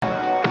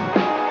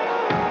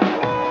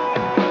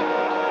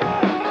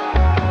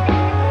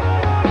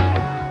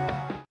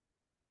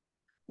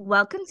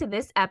Welcome to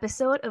this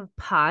episode of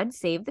Pod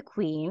Save the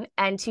Queen.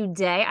 And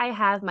today I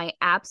have my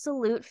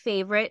absolute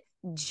favorite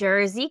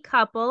Jersey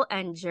couple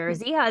and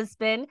Jersey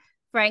husband,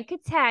 Frank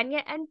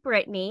Catania and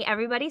Brittany.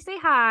 Everybody say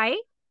hi.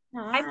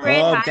 Hi,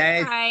 Britt. Oh,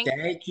 Hi, Frank.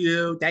 thank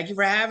you. Thank you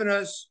for having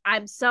us.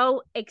 I'm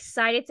so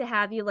excited to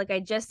have you. Like I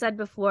just said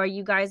before,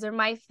 you guys are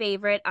my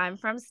favorite. I'm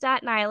from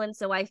Staten Island,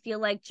 so I feel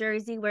like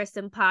Jersey, we're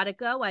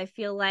simpatico. I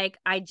feel like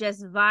I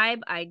just vibe,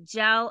 I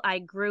gel, I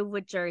groove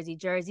with Jersey.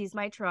 Jersey's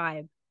my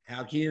tribe.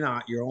 How can you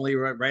not? You're only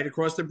right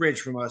across the bridge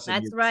from us, and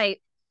That's you. right.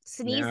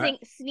 Yeah,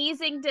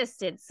 Sneezing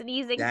distance,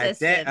 sneezing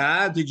that's it.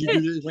 distance. Did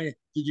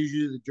you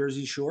do the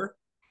Jersey Shore?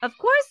 Of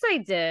course I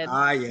did.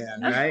 Ah, yeah,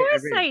 Of right.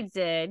 course I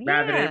did.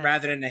 Yeah.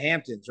 Rather than the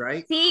Hamptons,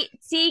 right?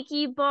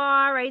 Tiki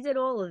bar. I did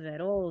all of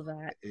it, all of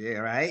that. Yeah,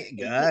 right. Tiki.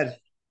 Good.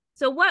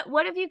 So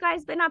what have you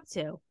guys been up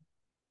to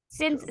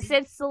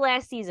since the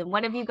last season?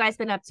 What have you guys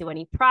been up to?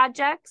 Any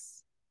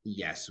projects?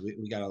 Yes,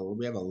 we have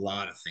a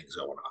lot of things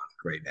going on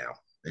right now,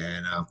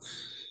 and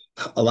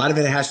a lot of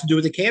it has to do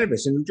with the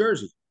cannabis in New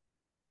Jersey.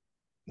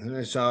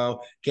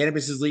 So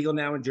cannabis is legal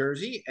now in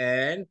Jersey,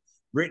 and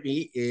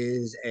Brittany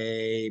is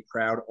a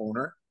proud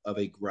owner of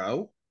a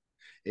grow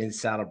in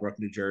Saddlebrook,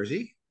 New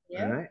Jersey. All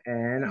Yeah. right.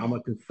 And I'm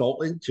a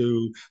consultant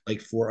to like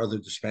four other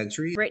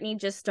dispensaries. Brittany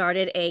just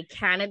started a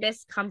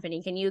cannabis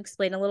company. Can you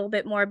explain a little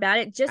bit more about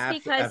it? Just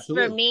because for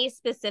Absolutely. me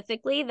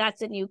specifically,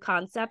 that's a new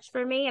concept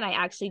for me. And I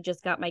actually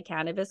just got my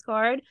cannabis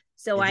card.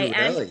 So Did you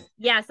really?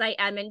 yes, I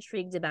am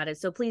intrigued about it.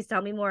 So please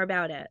tell me more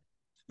about it.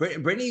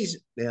 Brittany's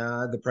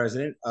the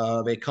president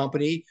of a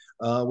company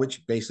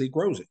which basically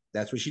grows it.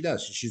 That's what she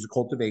does. She's a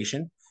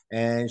cultivation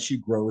and she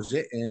grows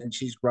it, and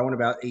she's growing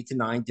about 8 to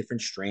 9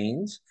 different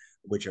strains,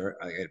 which are,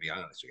 I got to be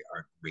honest with you,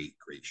 are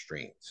great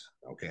strains.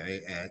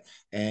 Okay,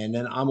 and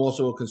then I'm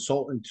also a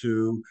consultant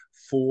to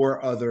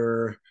four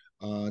other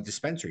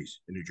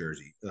dispensaries in New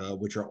Jersey,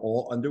 which are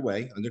all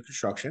underway, under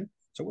construction.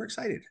 So we're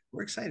excited.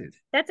 We're excited.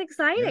 That's Yeah,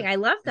 exciting. I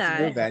love it's a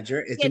new that.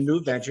 venture. It's a It's new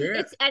it's venture.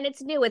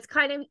 it's new. It's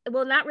kind of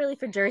well, not really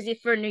for Jersey,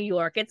 for New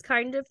York. It's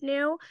kind of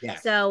new.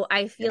 Yes. So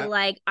I feel Yeah.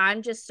 like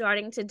I'm just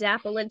starting to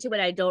dabble into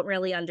it. I don't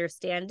really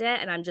understand it,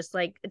 and I'm just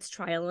like it's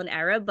trial and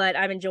error, but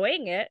I'm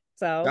enjoying it.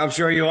 So I'm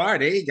sure you are.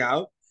 There you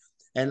go.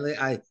 And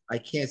I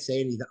can't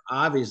say anything.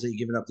 Obviously,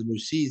 giving up the new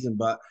season,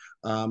 but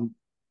um,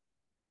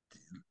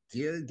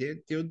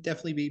 there'll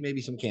definitely be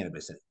maybe some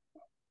cannabis in it.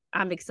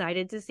 I'm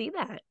excited to see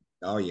that.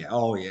 Oh yeah.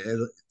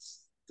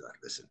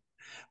 Listen,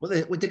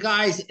 with the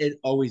guys, it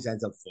always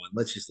ends up fun.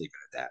 Let's just leave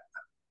it at that.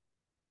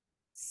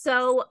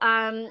 So,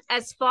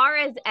 as far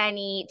as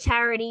any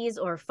charities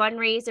or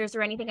fundraisers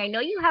or anything, I know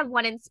you have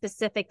one in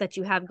specific that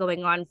you have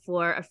going on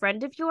for a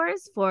friend of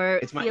yours for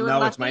It's my Feeling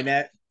no, it's my Lucky.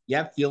 net.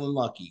 Yep, feeling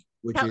lucky,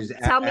 which is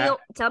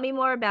Tell me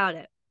more about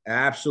it.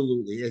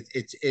 absolutely.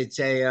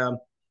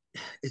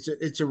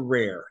 It's a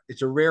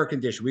rare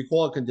condition. We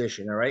call it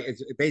condition. All right.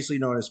 It's basically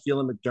known as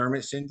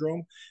Phelan-McDermott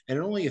syndrome, and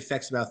it only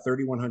affects about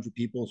 3,100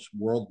 people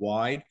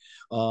worldwide.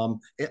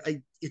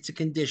 It's a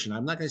condition.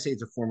 I'm not going to say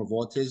it's a form of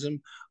autism,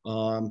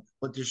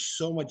 but there's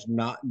so much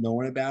not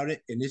known about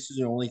it, and this is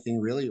the only thing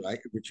really,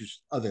 which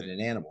is other than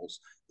animals,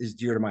 is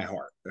dear to my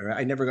heart. All right?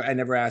 I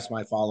never asked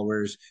my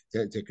followers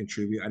to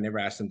contribute. I never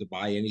asked them to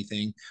buy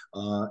anything,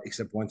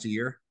 except once a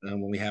year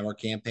when we have our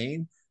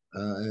campaign.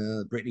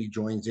 Brittany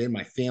joins in,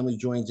 my family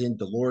joins in,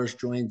 Dolores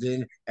joins in, Yeah,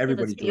 that's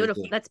everybody joins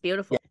beautiful. in. That's Yeah,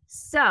 beautiful.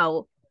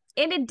 So,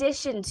 in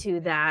addition to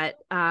that,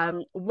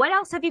 what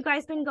else have you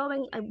guys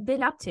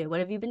been up to?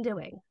 What have you been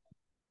doing?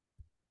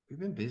 we've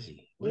been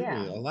busy.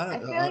 Yeah. A lot I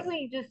of feel like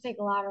we just take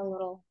a lot of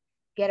little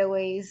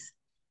getaways,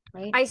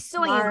 right? I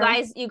saw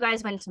Tomorrow. you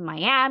guys went to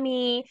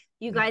Miami.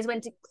 You yeah. guys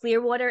went to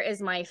Clearwater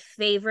is my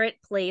favorite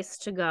place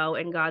to go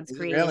in God's Is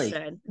it really?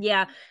 creation.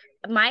 Yeah.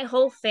 My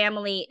whole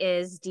family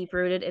is deep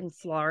rooted in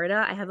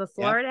Florida. I have a Yeah,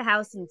 Florida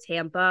house in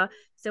Tampa,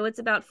 so it's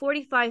about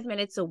 45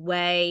 minutes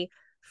away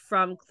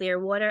from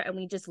Clearwater, and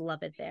we just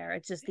love it there.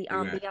 It's just the yeah.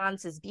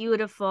 ambiance is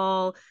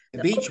beautiful. The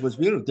The beach was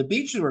beautiful. The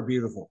beaches were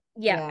beautiful.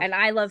 Yeah, Yeah. and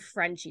I love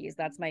Frenchies.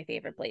 That's my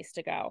favorite place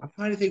to go. I'm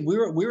trying to think. We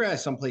were at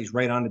some place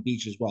right on the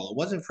beach as well. It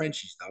wasn't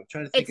Frenchie's though. I'm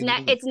trying to think of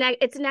the name.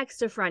 It's next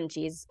to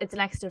Frenchies. It's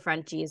next to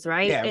Frenchies,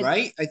 right? Yeah,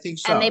 right. I think And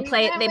so. We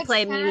went they with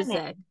play music.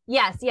 Shannon.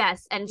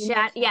 Yes, and We chat.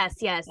 met Yes.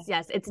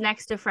 Shannon. It's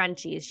next to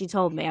Frenchie's. She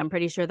told me. I'm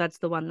pretty sure that's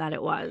the one that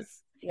it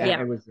was. Yeah.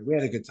 Yeah, It was. We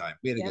had a good time.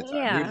 We had a Yeah. good time.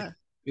 yeah.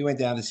 We went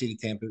down to see the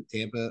Tampa.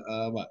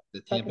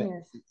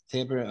 Buccaneers.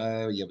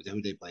 Yeah, but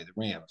who they play? The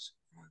Rams.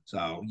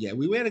 So yeah,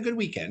 we had a good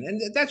weekend, and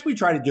that's what we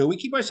try to do. We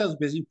keep ourselves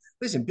busy.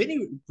 Listen,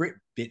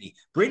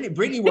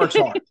 Brittany works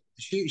hard.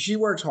 She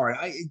works hard.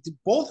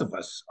 Both of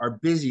us are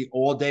busy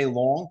all day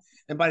long,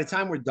 and by the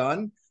time we're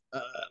done,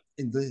 uh,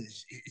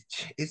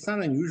 it's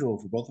not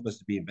unusual for both of us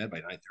to be in bed by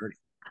 9:30.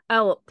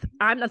 Oh,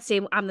 I'm the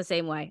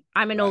same way.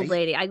 I'm an old Right?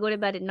 lady. I go to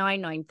bed at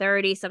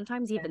 9:30,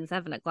 sometimes even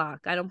 7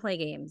 o'clock. I don't play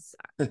games.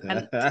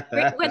 And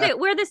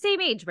we're the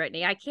same age,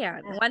 Brittany. I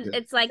can't. When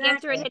it's like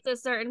after it Exactly. hits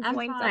a certain I'm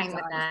point, fine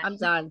with that. I'm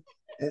done.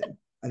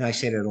 And I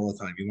say that all the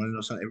time. You want to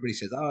know something? Everybody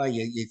says, "Oh,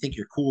 you think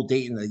you're cool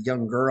dating a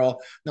young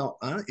girl?" No,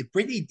 if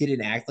Brittany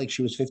didn't act like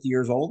she was 50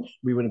 years old,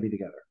 we wouldn't be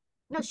together.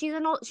 No,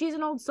 she's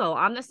an old soul.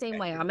 I'm the same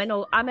way. I'm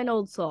an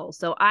old soul.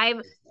 So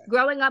I've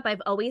growing up,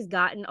 I've always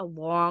gotten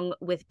along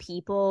with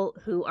people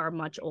who are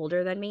much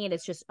older than me, and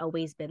it's just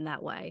always been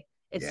that way.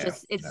 Yeah.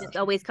 It's No. just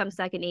always come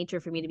second nature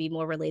for me to be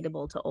more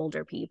relatable to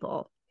older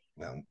people.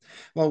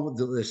 Well,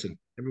 listen,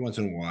 every once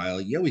in a while,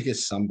 you always get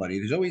somebody.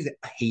 There's always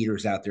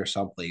haters out there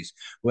someplace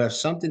who have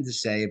something to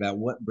say about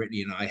what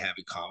Brittany and I have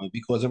in common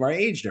because of our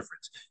age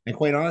difference. And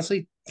quite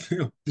honestly,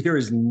 there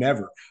is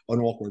never an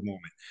awkward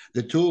moment.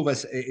 The two of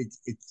us,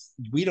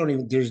 we don't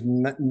even. There's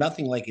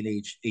nothing like an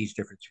age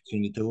difference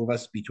between the two of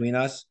us. Between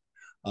us,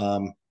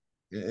 um,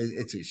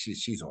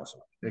 she's awesome.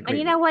 They're And great.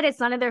 you know what? It's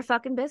none of their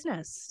fucking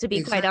business, to be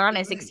quite Exactly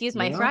honest. right. Excuse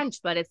my French,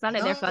 but it's none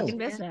of their No, fucking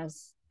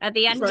business. At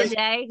the that's end of the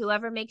right. day,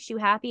 whoever makes you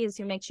happy is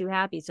who makes you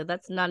happy. So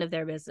that's none of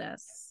their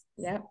business.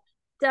 Yep.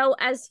 So,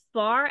 as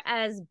far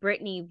as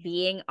Brittany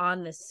being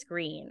on the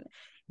screen,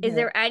 is Yeah.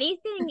 there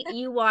anything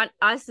you want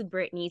us,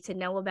 Brittany, to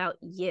know about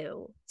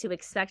you, to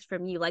expect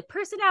from you, like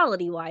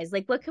personality wise?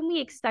 Like, what can we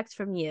expect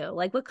from you?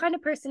 Like, what kind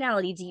of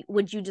personality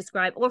would you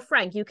describe? Or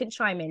Frank, you can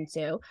chime in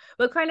too.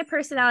 What kind of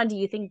personality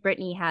do you think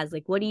Brittany has?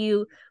 Like, what do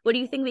you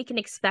think we can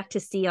expect to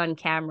see on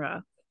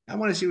camera? I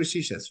want to see what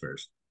she says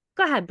first.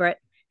 Go ahead, Britt.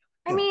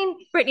 I mean,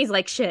 Brittany's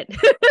like shit.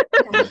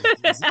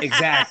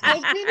 Exactly.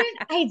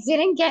 I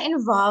didn't get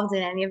involved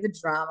in any of the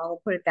drama,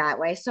 we'll put it that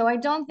way. So I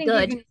don't think you're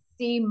Good. gonna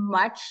see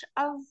much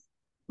of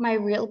my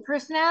real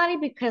personality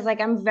because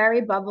like I'm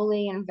very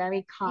bubbly and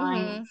very kind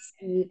and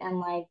Mm-hmm. sweet and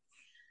like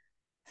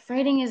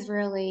fighting is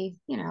really,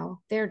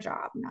 their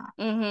job, not.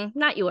 Mm-hmm.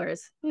 Not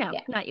yours. No,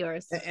 Yeah. not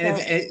yours. And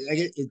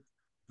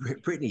So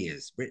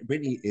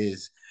Brittany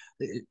is,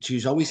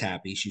 she's always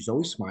happy. She's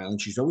always smiling.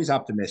 She's always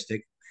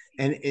optimistic.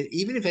 And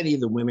even if any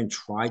of the women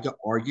tried to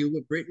argue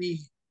with Brittany,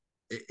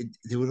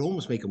 they would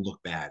almost make them look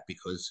bad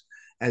because,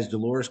 as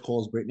Dolores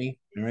calls Brittany,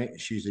 all right,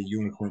 she's a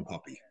unicorn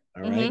puppy.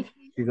 All right. Mm-hmm.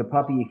 She's a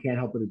puppy you can't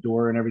help but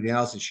adore and everything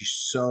else. And she's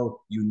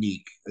so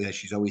unique that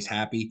she's always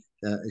happy.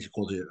 She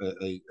calls it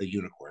a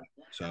unicorn.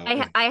 So,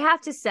 yeah. I have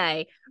to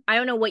say, I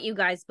don't know what you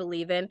guys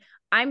believe in.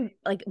 I'm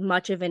like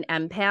much of an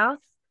empath.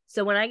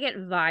 So when I get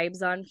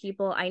vibes on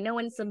people, I know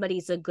when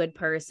somebody's a good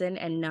person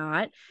and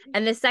not.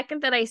 And the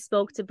second that I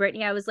spoke to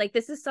Brittany, I was like,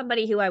 this is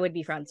somebody who I would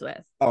be friends with.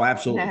 Oh,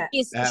 absolutely.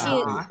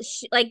 Aw.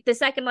 She like the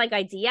second like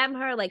I DM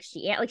her, like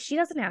she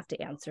doesn't have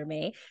to answer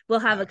me. We'll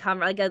have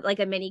like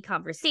a mini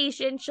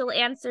conversation. She'll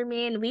answer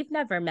me, and we've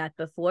never met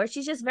before.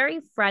 She's just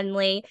very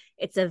friendly.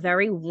 It's a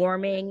very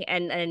warming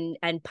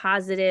and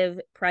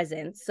positive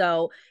presence.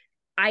 So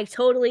I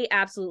totally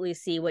absolutely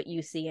see what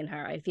you see in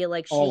her. I feel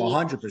like Oh,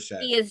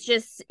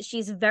 100%.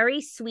 she's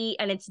very sweet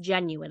and it's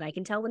genuine. I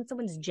can tell when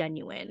someone's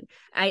genuine.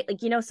 I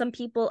like, some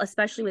people,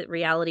 especially with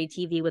reality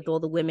TV, with all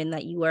the women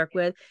that you work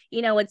with,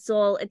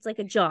 it's like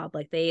a job.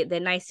 Like they're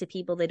nice to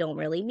people, they don't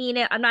really mean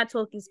it. I'm not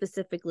talking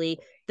specifically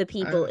the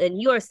people in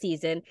your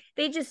season.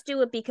 They just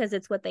do it because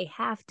it's what they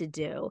have to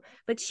do.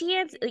 But she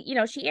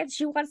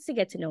wants to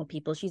get to know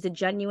people. She's a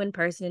genuine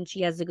person and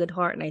she has a good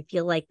heart. And I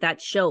feel like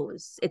that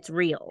shows. It's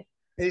real.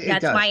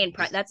 It does.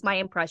 That's my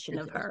impression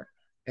It of does. her.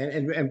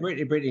 And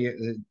Brittany,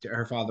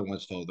 her father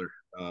once told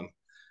her,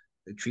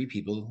 treat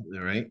people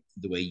all right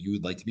the way you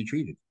would like to be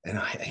treated, and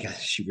I guess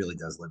she really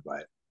does live by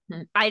it.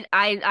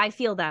 I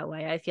feel that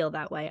way. I feel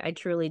that way. I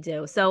truly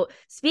do. So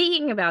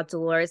speaking about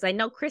Dolores, I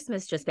know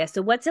Christmas just passed.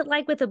 So what's it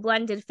like with a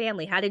blended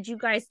family? How did you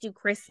guys do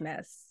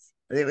Christmas?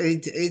 Was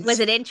It's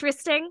it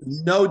interesting?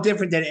 no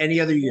different than any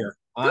other year,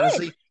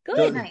 honestly.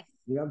 Good. Nice.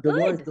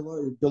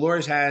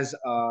 Dolores has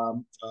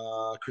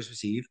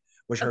Christmas Eve,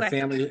 which Okay.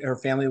 her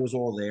family was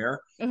all there.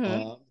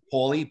 Mm-hmm.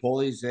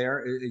 Paulie's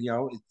there,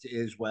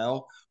 as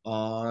well.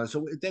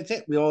 So that's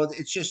it.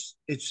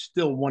 It's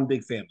still one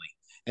big family.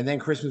 And then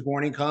Christmas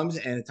morning comes,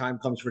 and the time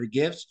comes for the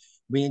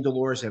gifts. Me and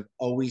Dolores have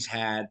always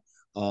had,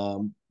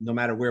 no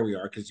matter where we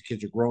are, because the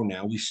kids are grown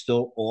now, we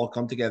still all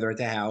come together at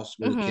the house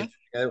where the Mm-hmm. kids,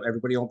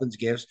 everybody opens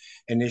gifts.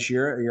 And this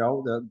year,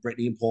 the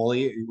Brittany and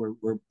Paulie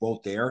were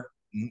both there.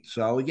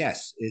 So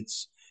yes,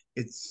 it's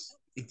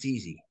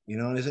easy,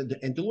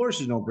 and Dolores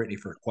has known Brittany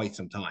for quite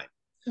some time.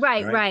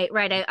 Right, Right.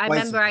 right. I Quite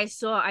remember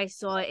some time. I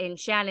saw in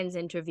Shannon's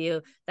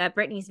interview that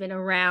Brittany's been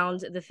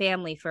around the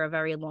family for a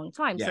very long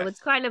time. So Yes. it's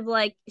kind of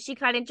like she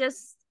kind of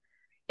just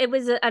it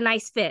was a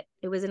nice fit.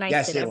 It was a nice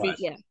Yes, fit. it was.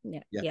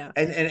 Yeah. Yeah.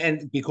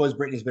 And because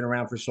Brittany's been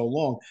around for so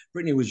long,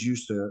 Brittany was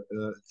used to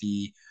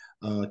the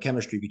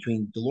chemistry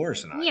between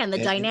Dolores and I. Yeah, and the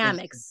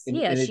dynamics.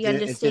 Yeah, And she it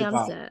didn't understands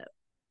bother. it.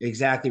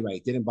 Exactly right.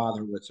 It didn't bother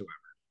her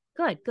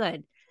whatsoever.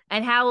 Good.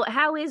 And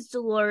how is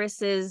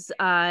Dolores's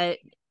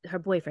her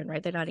boyfriend,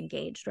 right? They're not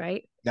engaged,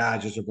 right? Nah,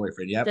 just her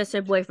boyfriend. Yep. Just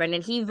her boyfriend.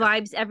 And he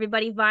vibes,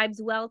 everybody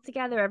vibes well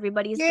together.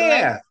 Everybody's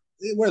Yeah.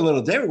 We're a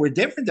little different. We're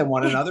different than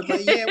one good. another,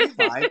 but yeah, we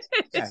vibe.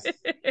 Yes.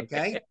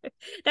 Okay.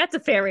 That's a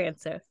fair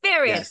answer.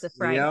 Fair Yes. answer,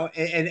 Frank.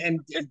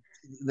 And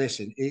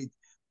listen,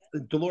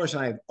 Dolores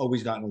and I have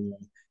always gotten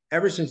along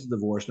ever since the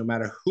divorce, no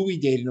matter who we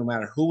dated, no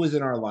matter who was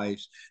in our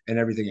lives and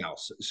everything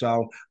else.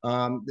 So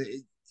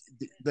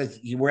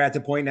we're at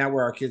the point now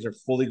where our kids are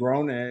fully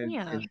grown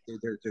Yeah. and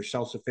they're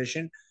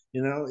self-sufficient.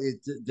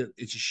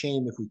 It's a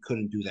shame if we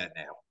couldn't do that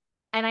now.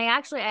 And I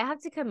have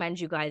to commend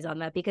you guys on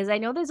that because I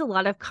know there's a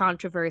lot of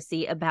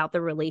controversy about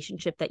the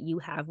relationship that you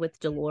have with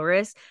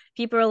Dolores.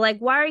 People are like,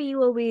 why are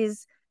you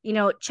always,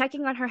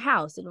 checking on her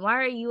house? And why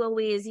are you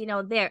always,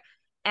 there?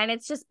 And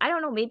it's just, I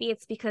don't know, maybe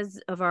it's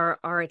because of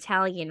our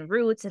Italian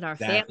roots and our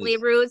Exactly. family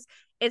roots.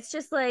 It's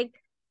just like,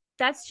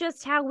 that's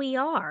just how we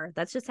are.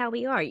 That's just how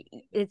we are.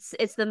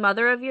 It's the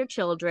mother of your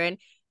children.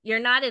 You're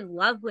not in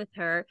love with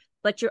her,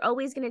 but you're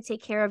always going to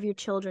take care of your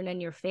children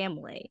and your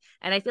family.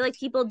 And I feel like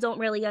people don't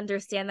really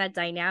understand that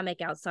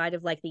dynamic outside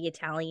of like the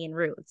Italian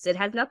roots. It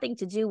has nothing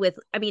to do with,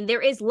 I mean,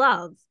 there is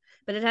love,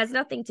 but it has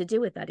nothing to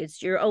do with that.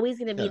 It's you're always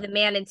going to be Yeah. the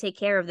man and take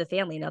care of the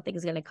family.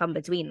 Nothing's going to come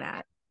between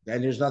that.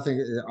 And there's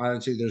nothing,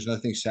 honestly, there's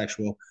nothing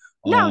sexual.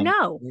 No, Um,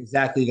 no.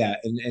 exactly that.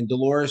 And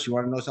Dolores, you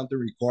want to know something?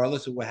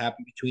 Regardless of what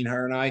happened between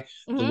her and I,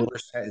 Mm-hmm.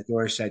 Dolores said,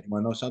 you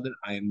want to know something?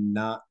 I am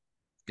not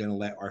going to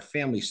let our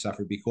family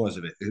suffer because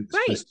of it,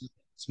 Right.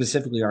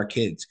 specifically our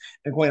kids.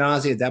 And quite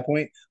honestly, at that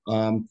point,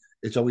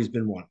 it's always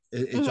been one.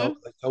 Mm-hmm.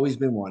 It's always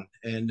been one.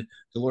 And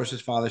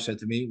Dolores's father said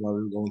to me while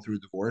we were going through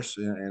divorce,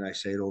 and I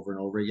say it over and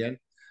over again,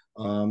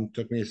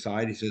 took me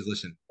aside. He says,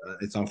 "Listen,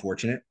 it's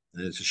unfortunate,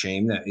 and it's a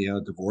shame that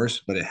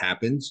divorce, but it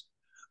happens.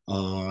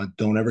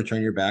 Don't ever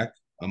turn your back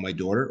on my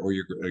daughter or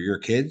your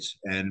kids,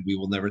 and we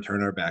will never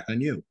turn our back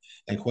on you."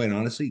 And quite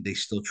honestly, they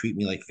still treat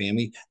me like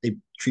family. They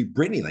treat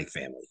Brittany like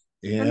family.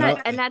 You And know,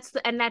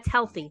 that's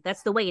healthy.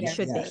 That's the way it Yeah.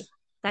 should be. yes,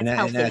 That's and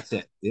healthy. that's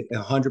it,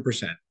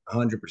 100%,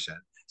 100%.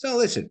 So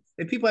listen,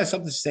 if people have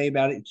something to say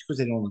about it, it's because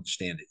they don't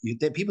understand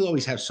it. People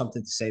always have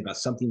something to say about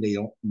something they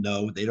don't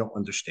know, they don't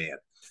understand.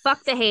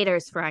 Fuck the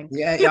haters, Frank.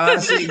 Yeah,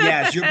 honestly,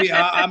 yes.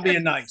 I'm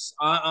being nice.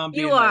 I'm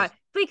You being are nice.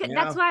 because You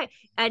that's know? why.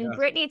 And Yeah.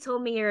 Brittany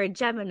told me you're a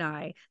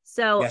Gemini.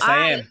 So Yes,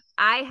 I am.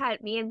 I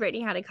had me and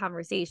Brittany had a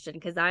conversation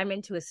because I'm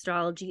into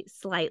astrology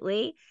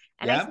slightly.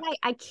 And I said, Yeah.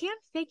 I can't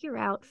figure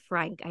out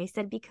Frank. I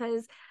said,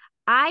 because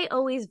I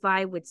always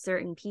vibe with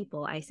certain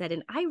people. I said,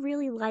 and I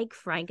really like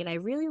Frank and I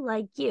really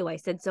like you. I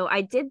said, so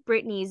I did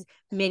Brittany's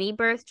mini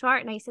birth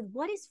chart and I said,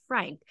 what is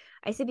Frank?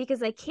 I said,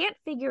 because I can't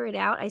figure it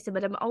out. I said,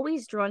 but I'm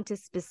always drawn to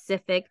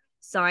specific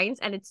signs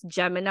and it's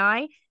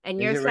Gemini and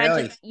Is you're it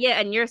really? yeah,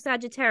 and you're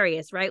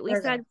Sagittarius, right? We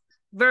Virgo. said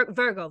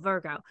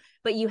Virgo,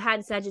 but you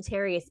had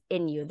Sagittarius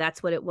in you.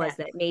 That's what it was Yes.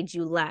 that made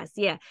you less.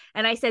 Yeah.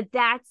 And I said,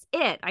 that's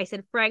it. I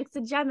said, Frank's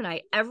a Gemini.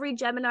 Every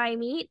Gemini I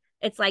meet,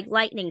 it's like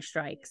lightning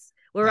strikes.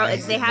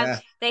 Nice. Yeah.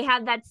 They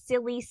have that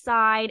silly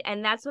side,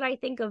 and that's what I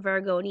think of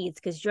Virgo needs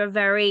because you're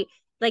very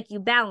like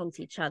you balance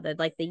each other,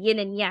 like the yin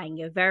and yang.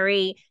 You're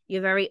very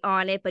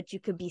on it, but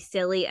you could be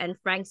silly. And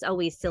Frank's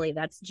always silly.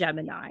 That's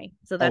Gemini,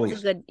 so that's a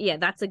Always. good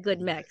that's a good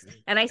mix.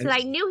 And I said And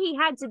I knew he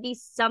had to be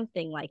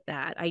something like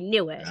that. I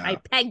knew it. I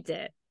pegged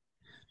it.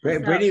 So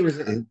Brady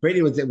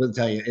will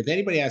tell you if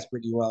anybody asks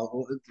Brittany,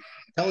 well,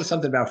 tell us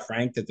something about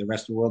Frank that the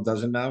rest of the world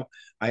doesn't know.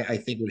 I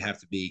think it would have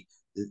to be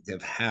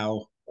of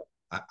how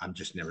I'm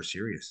just never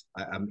serious.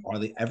 I'm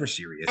hardly ever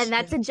serious. and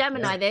that's a Yeah.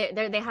 Gemini.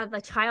 They have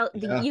a child.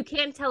 Yeah. You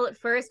can't tell it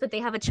first, but they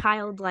have a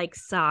childlike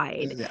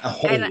side, A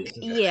and whole.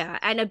 yeah,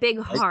 and a big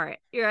Right? heart.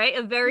 Right,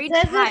 a He very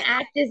doesn't child.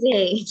 act his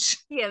age.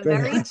 Yeah,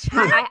 very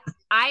child.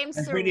 I am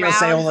And Brittany will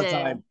say all the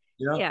surrounded. time,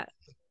 you know, Yeah,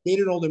 date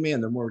an older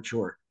man, they're more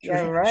mature.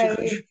 You're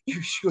right.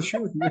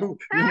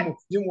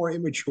 You're more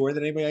immature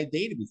than anybody I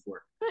dated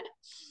before.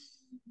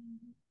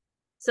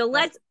 so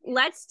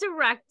let's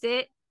direct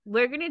it.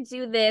 We're gonna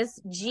do this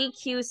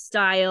GQ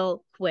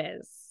style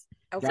quiz.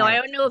 Okay. So I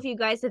don't know if you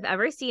guys have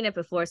ever seen it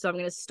before. So I'm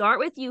gonna start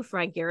with you,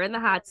 Frank. You're in the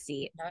hot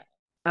seat.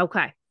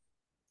 Okay.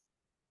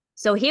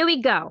 So here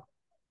we go.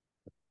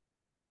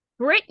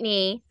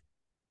 Brittany,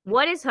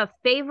 what is her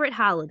favorite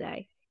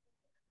holiday?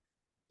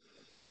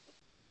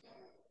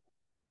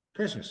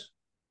 Christmas.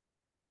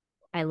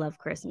 I love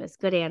Christmas.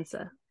 Good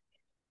answer.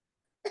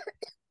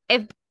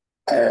 If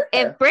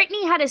if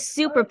Brittany had a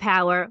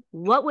superpower,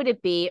 what would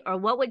it be, or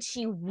what would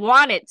she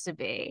want it to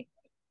be?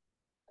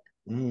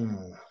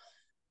 Mm.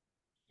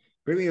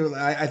 Brittany,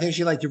 I think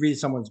she liked to read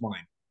someone's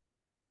mind.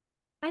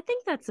 I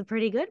think that's a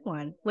pretty good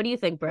one. What do you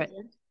think, Britt?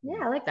 Yeah,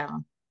 I like that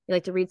one. You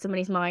like to read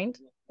somebody's mind?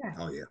 Yeah.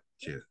 Oh yeah,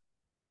 cheers.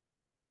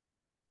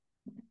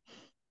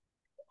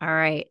 All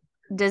right.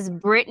 Does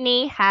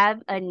Brittany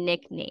have a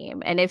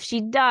nickname? And if she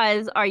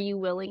does, are you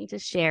willing to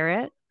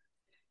share it?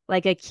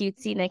 Like a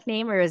cutesy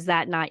nickname, or is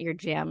that not your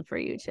jam for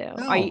you two?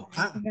 Are you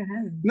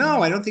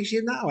No, I don't think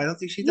she. No, I don't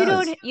think she you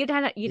does. don't you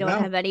don't No,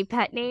 have any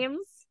pet names?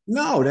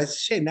 no, that's a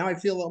shame. Now I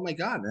feel. Oh my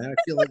god, now I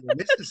feel like we're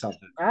missing something.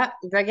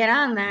 You better get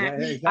on that.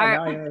 Yeah, exactly. All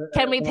Now right. I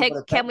Can we come up pick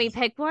with a can pet we name.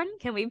 pick one?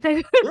 Can we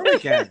pick Sure we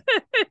can.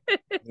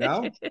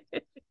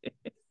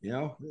 You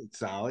know, it's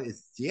solid.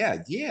 It's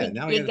yeah.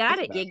 Now I you got to got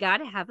think it. about You it. got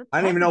to have a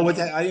I don't pet even know what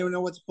name. that. I don't even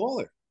know what to call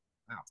her.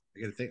 Wow, I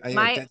got to think.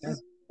 My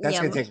That's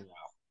yeah, gonna take a while.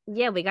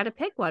 yeah, we got to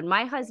pick one.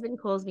 My husband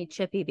calls me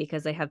Chippy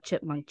because I have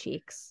chipmunk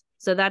cheeks.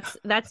 So that's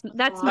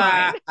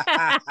mine.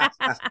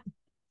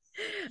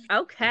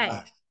 Okay.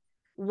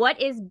 What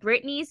is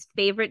Brittany's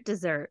favorite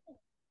dessert?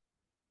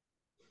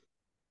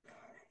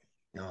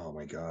 Oh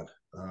my god.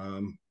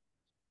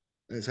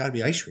 It's got to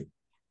be ice cream.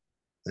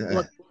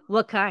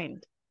 What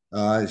kind?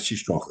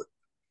 She's chocolate.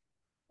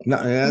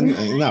 No,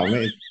 no,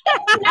 man.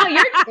 No,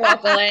 you're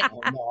chocolate. Oh,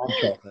 no, I'm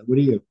chocolate. What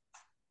are you?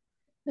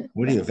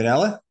 What are you?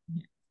 Vanilla?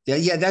 Yeah,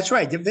 yeah, that's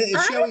right.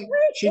 Honestly,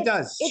 She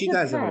does. it She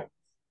does. depends.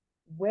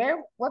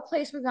 What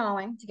place we're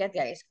going to get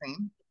the ice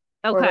cream,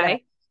 or whatever.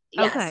 Okay.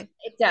 Yes, Okay.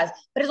 it does.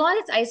 But as long as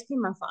it's ice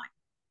cream, I'm fine.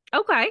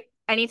 Okay.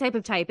 Any type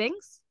of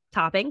toppings?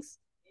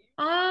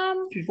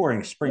 She's pouring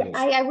Yeah, sprinkles.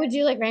 I would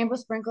do like rainbow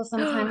sprinkles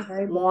sometimes,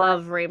 very boring.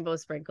 Love rainbow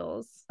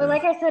sprinkles. But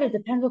like I said, it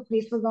depends what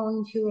place we're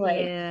going to,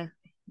 like Yeah.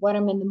 what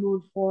I'm in the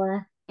mood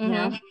for, you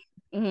know?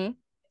 Mm-hmm. Mm-hmm.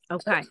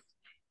 Okay.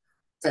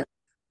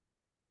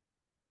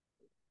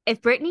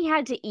 If Brittany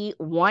had to eat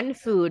one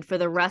food for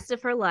the rest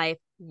of her life,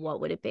 what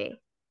would it be?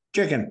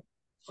 Chicken.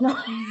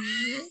 What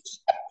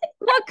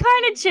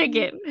kind of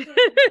chicken?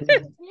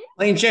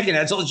 Plain chicken.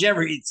 That's all she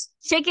ever eats.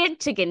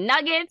 Chicken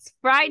nuggets,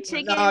 fried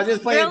chicken, No,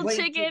 just grilled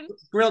chicken.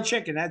 grilled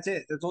chicken. That's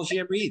it. That's all she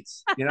ever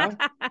eats. You know?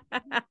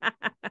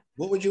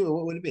 What would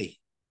it be?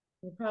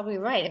 You're probably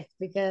right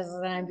because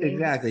then I'm being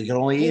Exactly. You can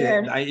only eat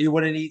weird. it. You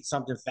wouldn't eat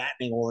something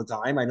fattening all the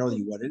time. I know that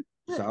you wouldn't.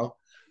 So,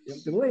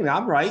 believe me,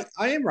 I'm right.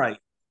 I am right.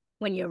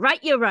 When you're right,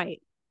 you're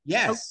right.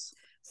 Yes.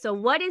 So,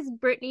 what is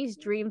Brittany's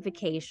dream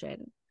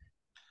vacation?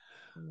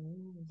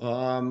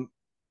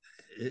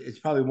 It's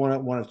probably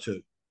one of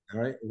two.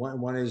 All right.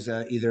 One is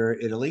either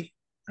Italy.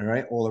 All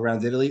right, all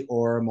around Italy,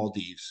 or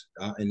Maldives,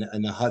 in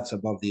the huts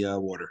above the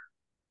water.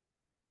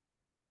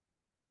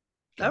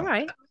 All So,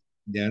 right.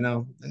 yeah,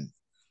 no.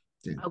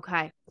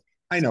 Okay.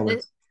 I know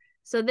it.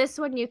 So this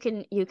one you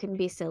can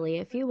be silly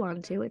if you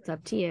want to. It's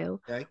up to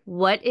you. Okay.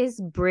 What is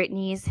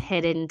Brittany's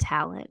hidden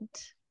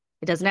talent?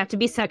 It doesn't have to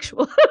be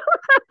sexual.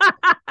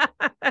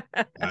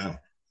 Wow.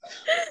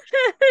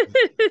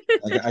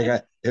 I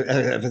got if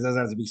it doesn't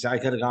have to be, I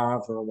could have gone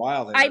on for a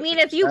while there. I mean,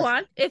 if you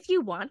want,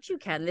 you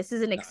can. This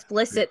is an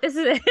explicit. This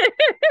is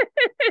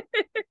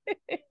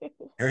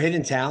her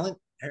hidden talent.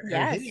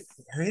 Yes.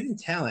 Her hidden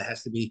talent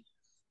has to be.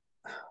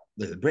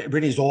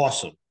 Brittany's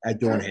awesome at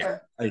doing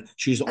hair.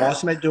 She's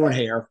awesome at doing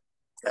hair.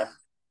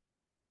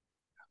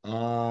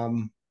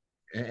 Brittany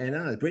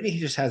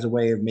just has a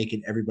way of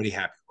making everybody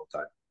happy all the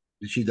time.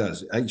 She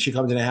does. She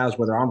comes in the house,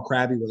 whether I'm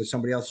crabby, whether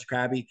somebody else is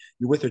crabby.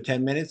 You're with her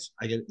 10 minutes.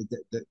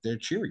 They're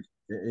cheery.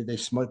 They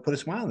put a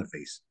smile on their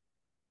face.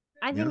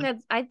 I think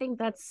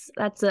that's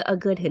a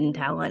good hidden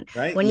talent.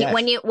 Right? When Yes.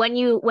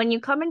 you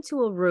come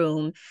into a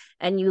room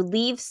and you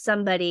leave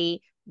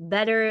somebody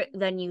better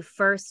than you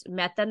first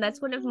met them,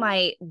 that's one of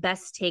my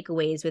best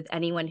takeaways with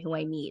anyone who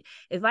I meet.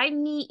 If I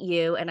meet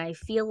you and I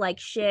feel like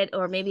shit,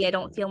 or maybe I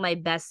don't feel my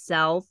best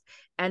self,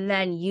 and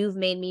then you've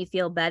made me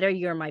feel better,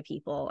 you're my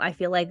people. I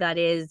feel like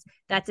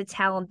that's a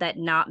talent that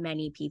not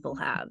many people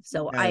have.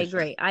 So I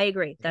agree.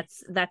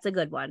 That's a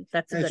good one.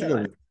 That's a good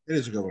one. It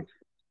is a good one.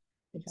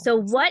 So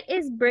what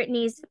is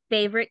Brittany's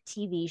favorite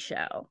TV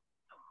show?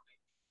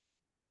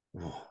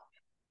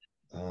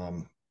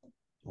 Oh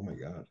my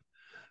God.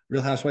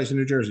 Real Housewives of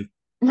New Jersey.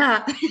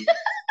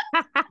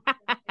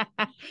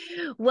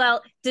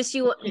 Well,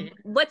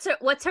 what's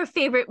her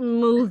favorite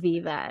movie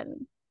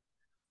then?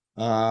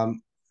 Her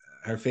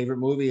favorite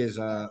movie is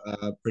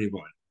Pretty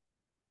Woman.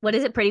 What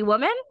is it, Pretty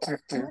Woman?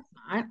 Okay.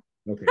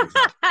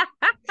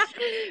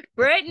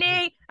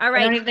 Brittany, all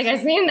right. I don't even think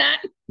I've seen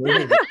that.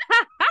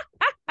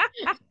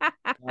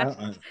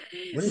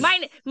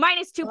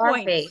 Minus 2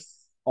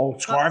 points. Oh,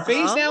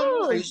 Scarface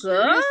now?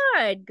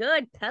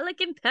 Good.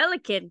 Pelican.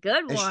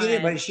 Good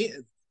one.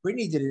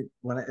 Brittany didn't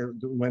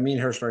when me and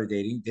her started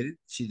dating. Didn't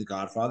see The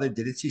Godfather.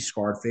 Didn't see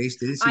Scarface.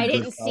 Didn't see. I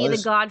didn't see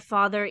The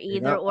Godfather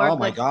either, or oh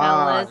my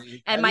God!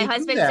 And my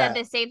husband said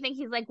the same thing.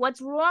 He's like, "What's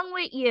wrong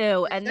with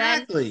you?"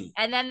 Exactly.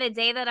 And then the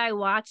day that I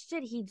watched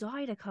it, he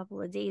died a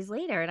couple of days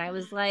later, and I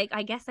was like,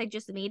 I guess I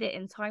just made it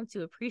in time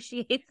to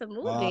appreciate the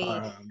movie.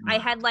 I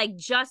had like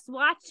just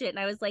watched it, and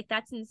I was like,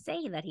 that's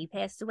insane that he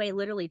passed away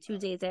literally 2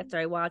 days after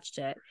I watched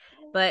it.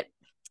 But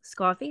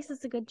Scarface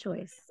is a good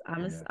choice.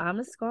 I'm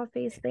a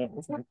Scarface fan.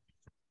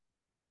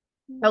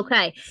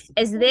 Okay.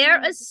 Is there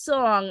a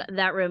song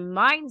that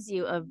reminds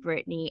you of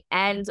Brittany,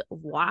 and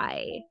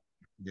why?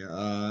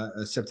 Yeah,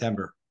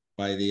 September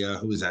by the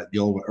who is that? The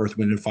old Earth,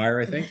 Wind and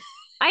Fire, I think.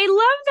 I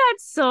love that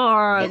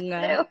song.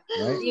 Right?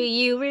 Do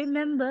you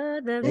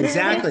remember the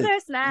exactly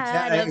first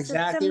night of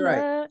exactly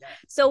September? Right.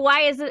 So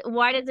why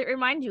does it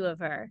remind you of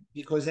her?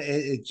 Because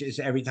it just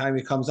every time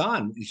it comes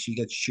on, she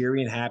gets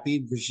cheery and happy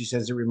because she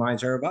says it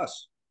reminds her of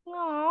us.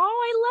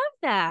 Oh, I love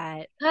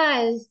that.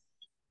 Because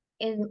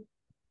in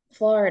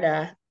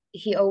Florida,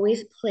 he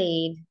always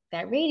played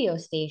that radio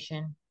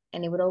station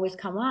and it would always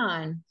come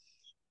on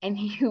and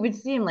you would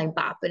see him like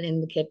bopping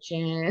in the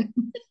kitchen.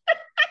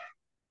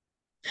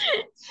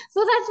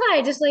 So that's why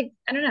I just like,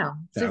 I don't know.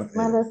 It's just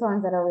one of those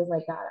songs that I always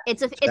like got.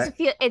 It's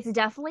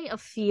definitely a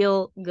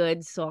feel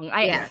good song.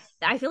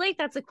 I feel like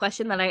that's a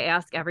question that I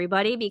ask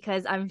everybody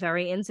because I'm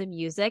very into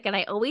music and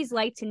I always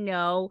like to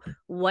know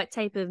what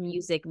type of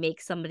music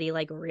makes somebody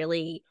like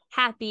really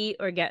happy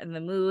or get in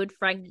the mood.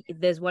 Frank,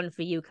 there's one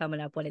for you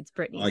coming up when it's Oh,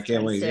 I Brittany's can't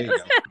turn wait. There too. you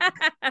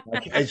go.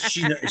 Okay.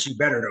 She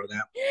better know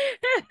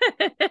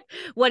that.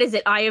 What is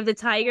it? Eye of the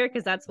Tiger?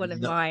 Because that's one of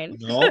No, mine.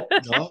 no,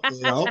 no,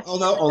 no.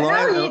 Although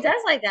No, he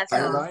does like that song.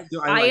 I like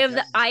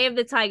that. Eye of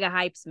the Tiger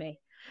hypes me.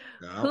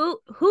 No,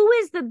 Who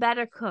is the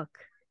better cook?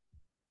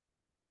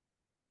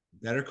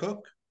 better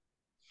cook.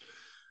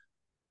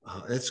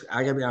 It's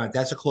I gotta be honest.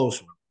 That's a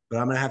close one, but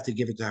I'm gonna have to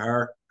give it to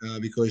her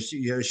because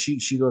she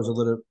goes a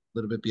little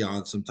bit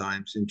beyond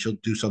sometimes, and she'll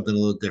do something a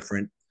little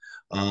different.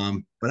 But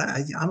I'm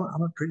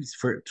a pretty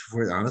for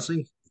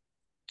honestly,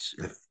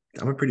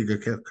 I'm a pretty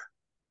good cook.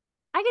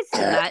 I could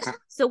see that.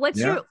 So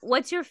Yeah.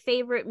 what's your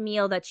favorite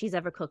meal that she's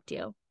ever cooked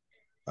you?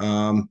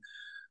 Um,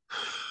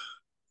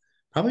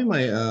 Probably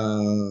my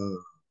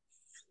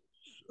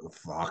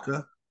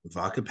vodka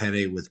vodka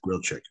penne with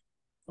grilled chicken.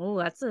 Oh,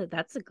 that's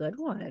a good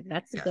one.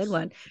 That's a good Yes.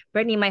 one.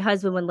 Brittany, my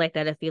husband would like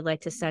that if you'd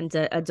like to send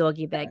a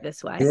doggy bag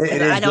this way because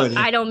It is good.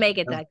 I don't make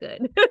it that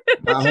good.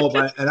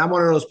 And I'm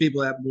one of those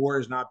people that more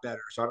is not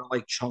better. So I don't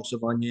like chunks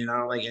of onion. I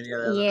don't like any of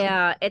that other stuff.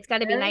 Yeah, it's got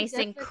to be Very nice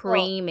and difficult.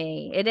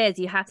 creamy. It is.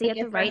 You have to get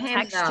the Like for right him,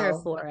 texture though.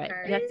 for it.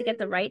 You have to get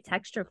the right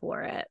texture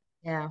for it.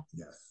 Yeah.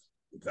 Yes.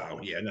 Oh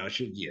yeah, no,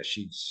 she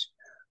does.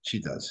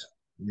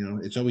 You know,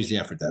 it's always the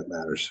effort that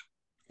matters.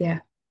 Yeah.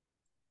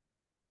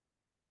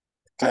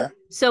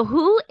 So,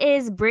 who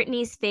is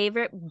Brittany's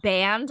favorite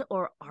band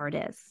or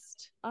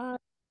artist? Oh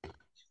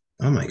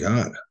my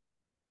God.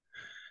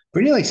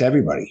 Brittany likes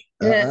everybody.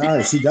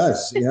 Yeah. She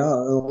does. You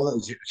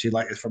know, she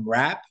likes from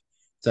rap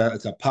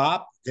to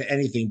pop to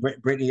anything.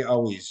 Brittany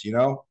always, you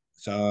know.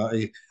 So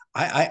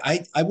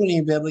I wouldn't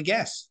even be able to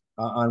guess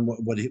on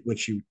what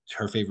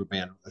her favorite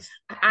band was.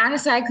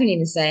 Honestly, I couldn't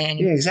even say Yeah,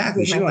 anything.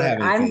 exactly. She don't have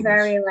any I'm favorites.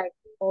 very like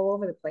all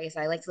over the place.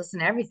 I like to listen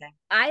to everything.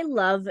 I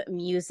love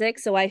music,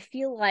 so I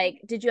feel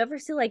like did you ever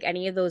see like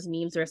any of those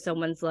memes where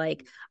someone's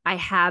like, I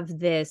have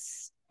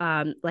this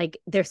like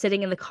they're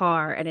sitting in the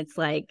car and it's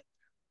like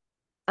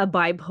a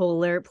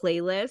bipolar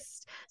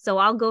playlist. So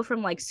I'll go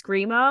from like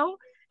screamo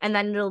and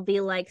then it'll be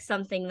like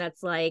something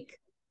that's like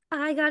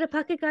I got a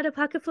pocket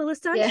full of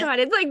Yeah. sunshine.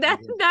 It's like that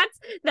Mhm.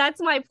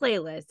 that's my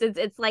playlist.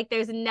 It's like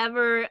there's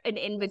never an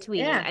in between.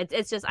 Yeah.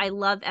 It's just I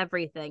love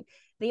everything.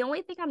 The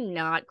only thing I'm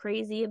not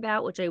crazy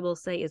about, which I will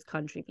say, is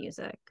country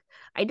music.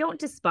 I don't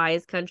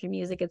despise country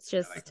music. It's I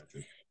like just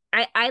country.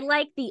 I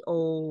like the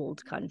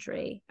old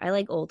country. I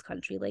like old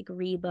country, like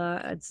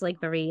Reba. It's like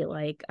very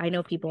like I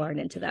know people aren't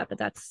into that, but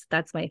that's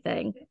my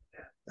thing.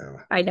 Uh,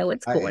 I know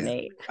it's I,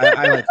 corny. I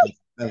like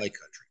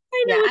country.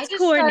 I Yeah. know I it's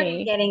just started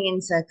corny. getting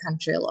into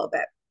country a little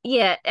bit.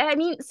 Yeah, I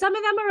mean some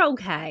of them are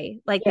okay.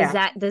 Like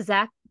Yeah. the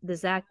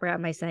Zach Brown.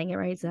 Am I saying it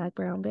right? Zach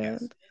Brown Yes.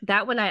 band.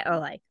 That one I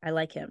like. I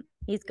like him.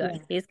 He's good.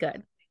 Yeah. He's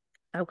good.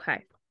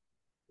 Okay.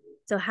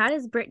 So how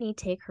does Brittany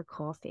take her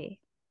coffee?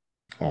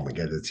 Oh my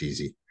God, that's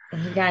easy.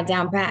 And he got it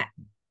down pat.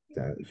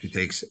 She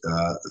takes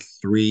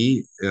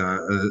three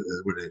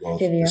what do they call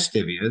it?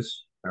 Stevia. Stevias,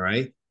 all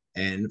right,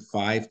 and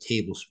 5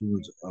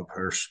 tablespoons of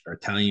her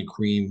Italian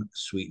cream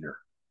sweetener.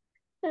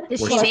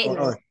 Does Or, she so-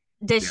 make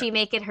does yeah. she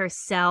make it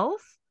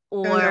herself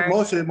And, or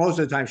most of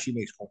the time she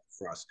makes coffee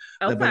for us.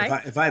 But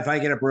okay? if I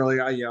get up early,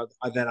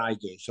 then I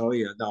do. So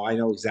yeah, no, I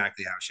know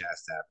exactly how she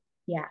has to have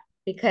it. Yeah.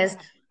 Because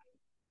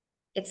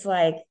it's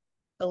like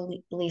the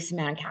least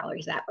amount of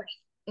calories that way.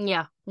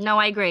 Yeah. No,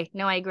 I agree.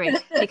 No, I agree.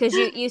 Because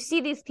you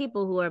see these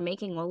people who are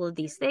making all of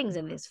these things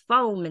and this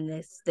foam and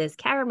this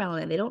caramel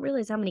and they don't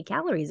realize how many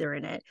calories are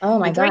in it. Oh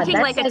my You're God. drinking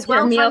That's like a like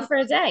your meal 1200 for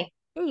a day.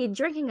 yeah, you're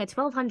drinking a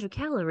 1200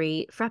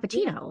 calorie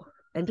frappuccino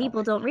and Oh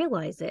people my don't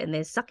realize it and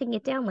they're sucking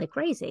it down like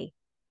crazy.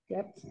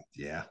 Yep.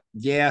 Yeah,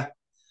 yeah.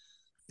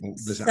 Well,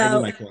 listen, I need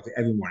So my coffee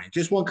every morning.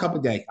 Just one cup a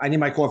day. I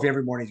need my coffee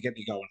every morning to get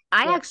me going.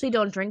 I Yeah. actually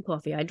don't drink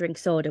coffee. I drink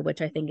soda,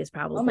 which I think is Oh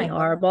probably my God.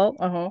 horrible.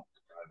 Uh-huh.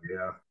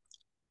 Yeah.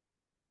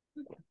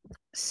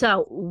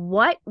 So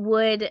what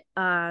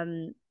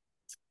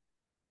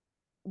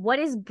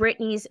is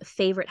Brittany's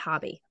favorite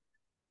hobby?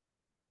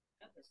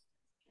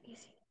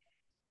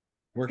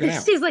 Working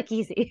out. She's like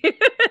easy.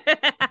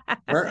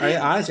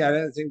 Honestly, I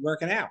didn't think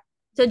working out.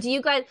 So do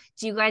you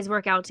guys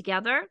work out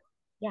together?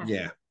 Yeah.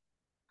 Yeah.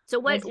 So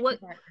Nice different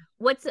partner.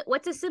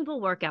 what's a simple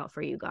workout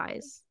for you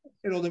guys?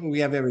 You know, we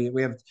have every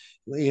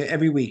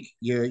week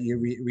you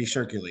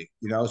recirculate,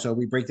 you know, so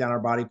we break down our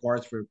body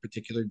parts for a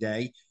particular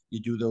day. You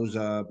do those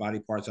body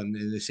parts on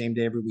the same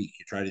day every week.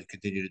 You try to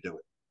continue to do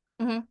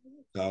it. Mm-hmm.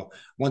 So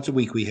once a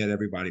week we hit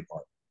every body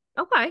part.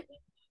 Okay.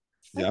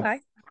 Yep. Okay.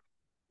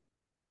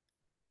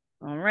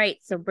 All right.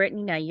 So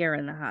Brittany, now you're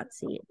in the hot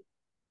seat.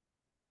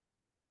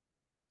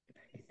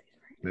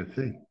 Let's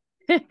see.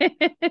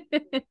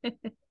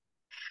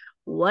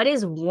 What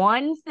is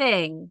one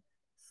thing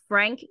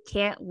Frank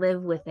can't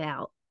live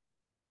without?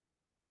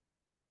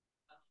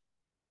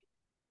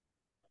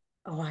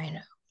 Oh, I know.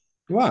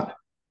 What?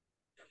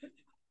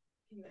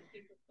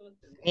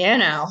 You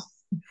know.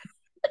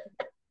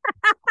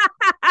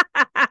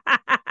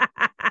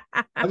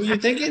 What were you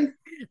thinking?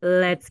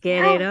 Let's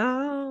get it Yeah,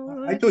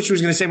 I on. thought she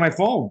was going to say my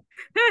phone.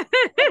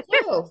 that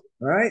too. All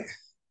right.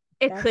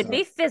 It That's could So,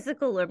 be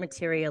physical or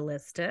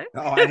materialistic.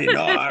 oh, I didn't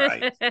know. All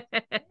right.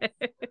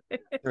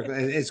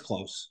 It's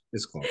close.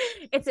 It's close.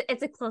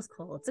 It's a close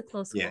call. It's a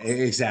close Yeah, call.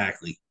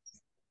 exactly.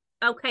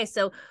 Okay,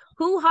 so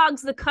who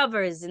hogs the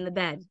covers in the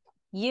bed?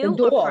 the You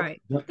or dog.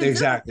 Frank? The dog.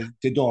 Exactly.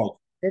 The dog.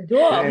 The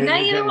dog. Not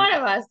It- either it- one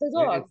of us. The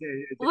dog.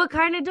 What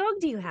kind of dog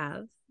do you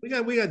have? we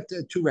got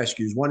two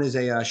rescues. One is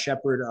a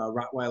Shepherd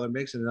Rottweiler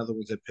mix, and another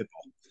one's a pit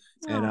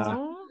bull. And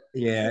Aww.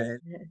 yeah,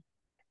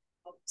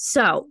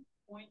 So,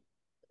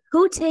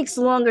 who takes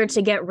longer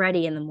to get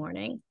ready in the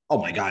morning? oh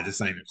my God, it's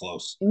not even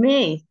close.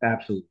 Me.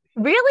 Absolutely.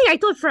 Really? I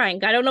thought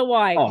Frank. I don't know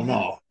why. Oh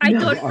no, I No.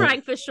 thought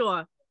Frank for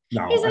sure.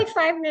 no. He's like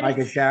 5 minutes. I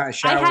could shower.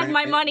 I had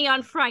my and- money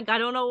on Frank. I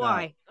don't know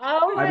why.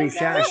 Oh I my mean,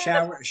 God.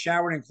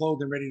 showered and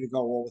clothed and ready to go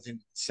all within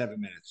 7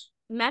 minutes.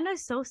 Men are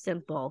so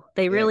simple.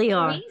 They Yeah. really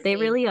are. They Crazy.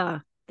 really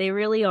are. They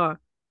really are.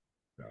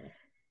 So,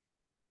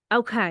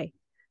 Okay.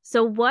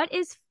 So, what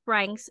is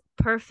Frank's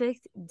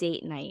perfect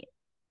date night?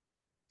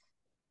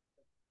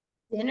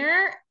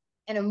 Dinner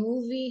and a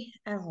movie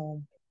at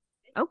home.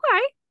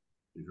 Okay.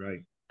 he's right.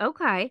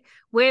 Okay.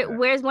 Yeah.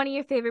 Where's one of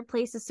your favorite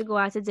places to go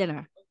out to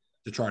dinner?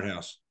 The Chart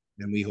House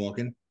in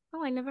Weehawken.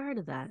 Oh, I never heard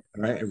of that.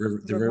 All right,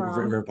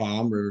 River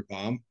Palm. River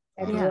Palm.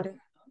 Edgewater.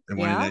 And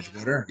one Yeah. in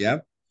Edgewater.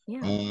 Yep.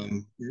 Yeah.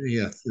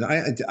 Yeah,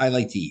 I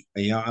like to eat.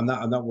 I'm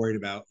not worried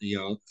about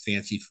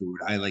fancy food.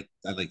 I like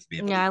to be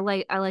able Yeah,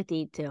 to I like to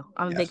eat too.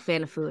 I'm a big Yes.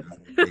 fan of food.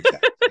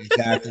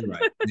 exactly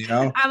right.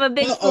 I'm a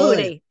big Well,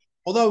 foodie.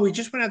 although we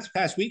just went out this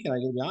past weekend, I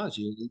gotta be honest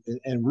with you,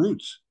 and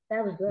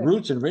That was good.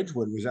 Roots in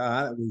Ridgewood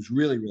was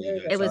really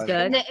good. It was So good.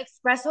 And the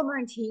espresso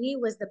martini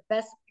was the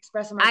best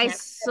espresso martini I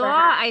I've ever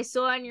had. I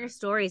saw on your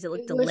stories. It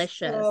looked It was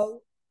delicious.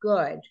 so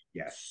good.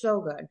 Yes. So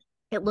good.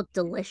 It looked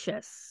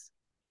delicious.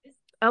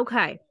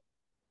 Okay.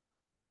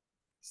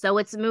 So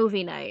it's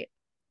movie night.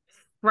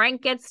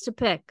 Frank gets to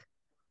pick.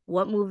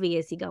 What movie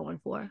is he going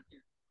for?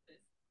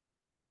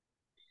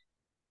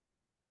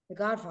 The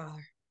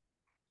Godfather.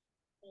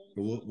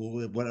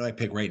 What do I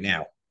pick right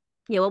now?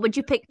 Yeah, what would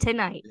you pick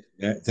tonight?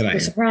 Tonight. The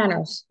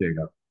Sopranos. There you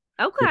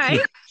go. Okay.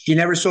 She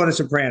never saw The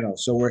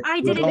Sopranos, so we're. I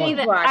we're didn't going-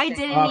 either. Watch I it.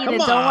 didn't Oh, either. come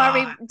Don't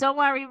worry. on. Don't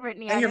worry,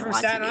 Brittany. And I you're didn't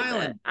from watch Staten it either.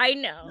 Island. I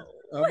know.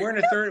 We're in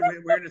the third.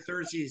 We're in the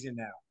third season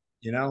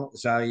now.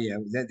 So yeah,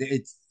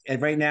 it's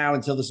and right now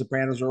until The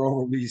Sopranos are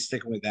over, we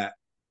stick with that.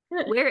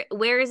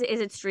 Where is it?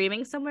 Is it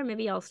streaming somewhere?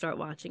 Maybe I'll start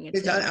watching it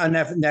It's too. on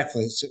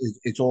Netflix.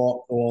 It's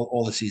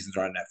all the seasons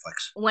are on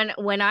Netflix.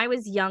 When I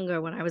was younger,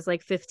 when I was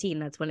like 15,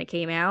 that's when it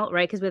came out,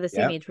 right? Because we're the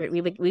same age.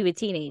 We were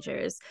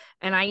teenagers,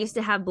 and I used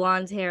to have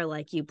blonde hair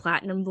like you,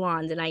 platinum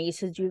blonde, and I used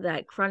to do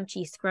that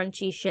crunchy,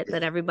 scrunchy shit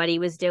that everybody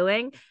was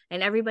doing,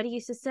 and everybody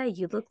used to say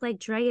you look like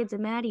Drea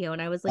DiMatteo,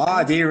 and I was like,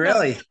 Oh, do you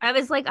really? I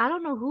was like, I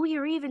don't know who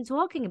you're even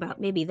talking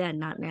about. Maybe then,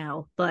 not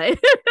now, but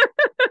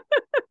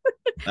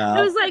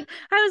I was like,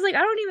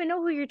 I don't even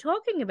know who you're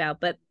talking about,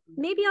 but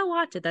maybe I'll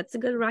watch it. That's a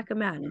good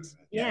recommend.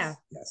 Yeah.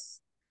 Yes.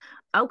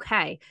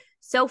 Okay.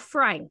 So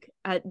Frank,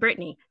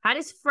 Brittany, how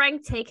does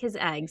Frank take his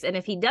eggs? And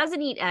if he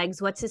doesn't eat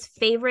eggs, what's his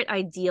favorite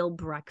ideal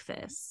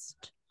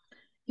breakfast?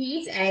 He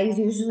eats eggs.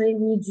 Usually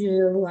we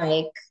do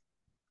like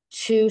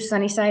 2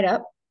 sunny side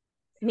up.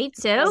 Me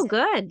too.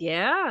 Good.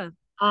 Yeah.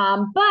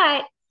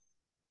 But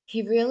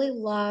he really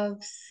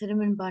loves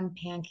cinnamon bun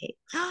pancakes.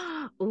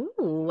 Ooh,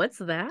 what's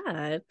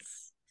that?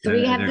 So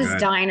we have They're this good.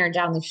 diner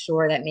down the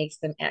shore that makes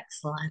them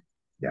excellent.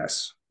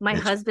 Yes. My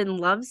It's- husband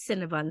loves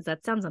Cinnabons.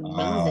 That sounds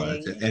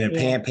amazing. and then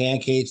Yeah.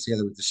 pancakes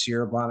together with the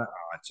syrup on it.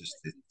 Oh, it's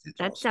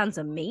That awesome. sounds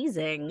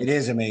amazing. It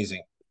is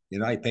amazing.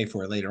 I pay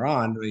for it later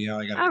on. But,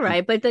 I got All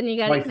right, but then you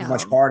got quite to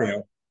much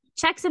cardio.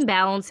 checks and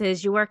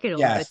balances. You work it over.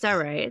 Yes. It's all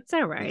right. It's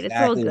all right. It's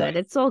all Exactly good. right.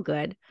 It's all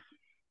good.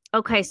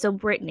 Okay, so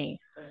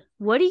Brittany,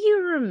 what do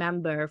you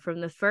remember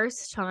from the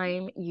first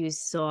time you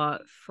saw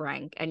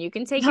Frank? And you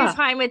can take your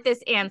time with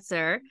this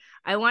answer.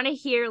 I want to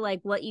hear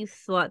like what you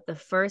thought the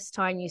first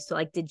time you saw.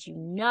 Like, did you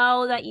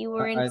know that you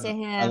were into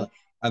him?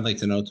 I'd like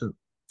to know too.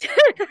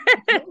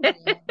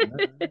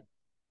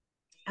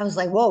 I was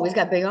like, whoa, he's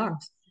got big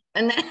arms.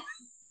 And then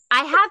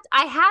I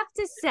have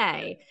to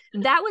say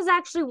that was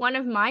actually one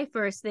of my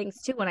first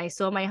things too when I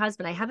saw my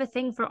husband. I have a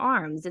thing for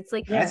arms. It's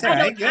like That's I all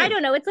don't right, good. I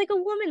don't know. It's like a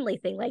womanly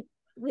thing. Like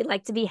we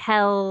like to be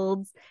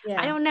held. yeah.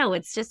 I don't know.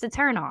 It's just a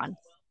turn on.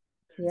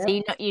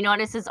 Yep. So you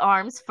notice his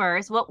arms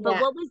first. What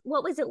Yeah.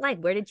 what was it like?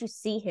 Where did you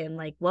see him?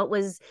 Like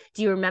do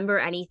you remember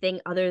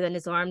anything other than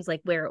his arms,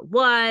 like where it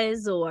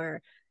was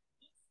or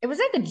It was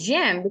at the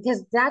gym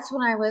because that's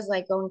when I was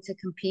like going to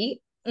compete.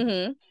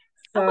 mm-hmm.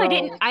 So, Oh, I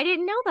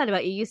didn't know that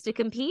about you. You used to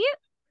compete?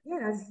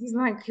 yeah,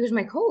 he was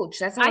my coach.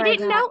 That's how I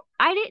didn't got-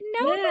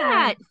 know Yeah.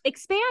 that.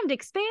 Expand.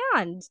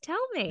 Tell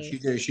me. She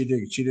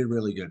did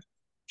really good.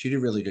 She did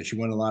really good. She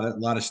won a lot of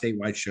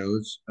statewide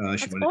shows. She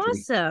That's won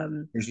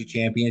awesome. Jersey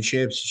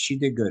championships. She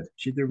did good.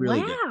 She did really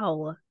good.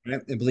 Wow.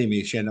 And believe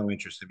me, she had no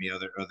interest in me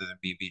other than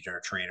being our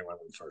trainer when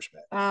we first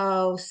met.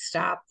 Oh,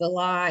 stop the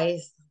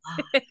lies.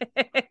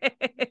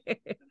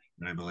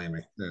 And believe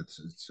me.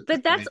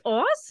 But that's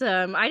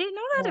awesome. I didn't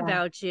know that Yeah.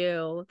 about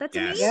you. That's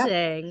Yes. Yep.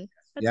 amazing.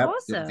 That's Yep.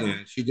 awesome. Yeah,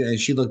 she did.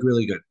 She looked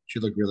really good. She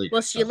looked really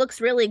Well, good. she So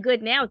looks really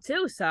good now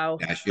too, so.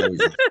 yeah, she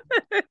always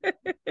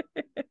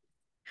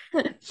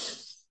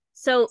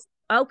So,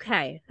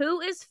 okay,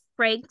 who is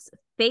Frank's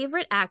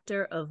favorite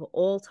actor of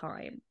all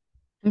time?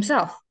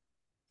 Himself.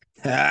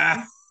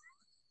 looks.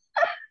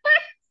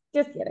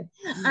 Just kidding.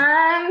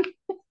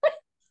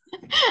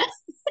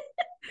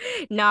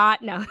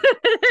 Not no.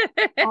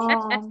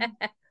 Um,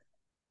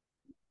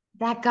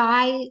 that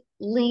guy,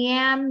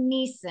 Liam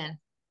Neeson.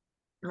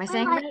 Am I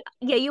saying it right?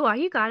 Yeah, you are.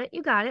 You got it.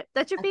 You got it.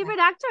 That's your Okay. favorite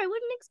actor? I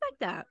wouldn't expect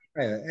that.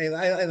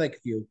 I like a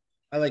few.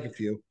 I like a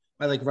few.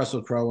 I like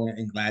Russell Crowe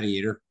and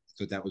Gladiator. I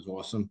thought that was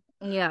awesome.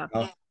 Yeah.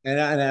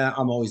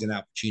 I'm always an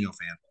Al Pacino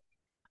fan.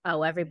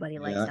 Oh, everybody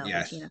likes Yeah. Al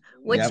Yes. Pacino.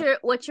 Yep.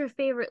 What's your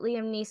favorite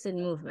Liam Neeson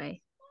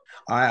movie?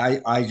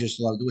 I just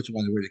love which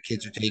one where the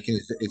kids are taken.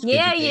 It's kids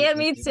Yeah, are yeah, taken.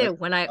 me too.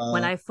 When Uh,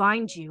 I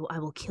find you, I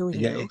will kill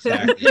yeah, you.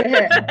 exactly.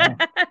 Yeah.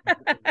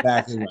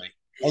 Exactly right.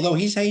 Although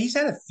he's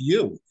had a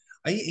few,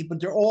 but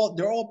they're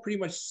all pretty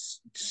much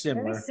Very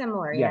similar.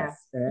 similar, yeah.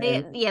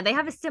 Yes. They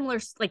have a similar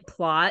like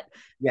plot,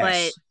 but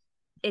Yes.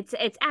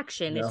 it's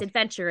action, You it's know,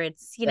 adventure,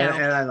 it's and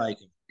I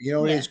like him. You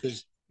know what it yeah. is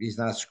because he's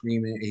not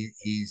screaming.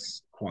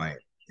 He's quiet.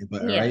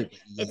 But Yeah.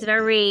 right. It's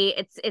very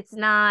it's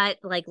not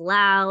like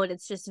loud.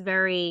 It's just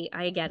very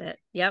I get it.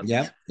 Yep.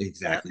 Yeah, Yep.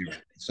 exactly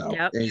right. So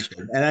Yep. he's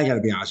good. And I got to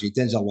be honest with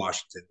you, Denzel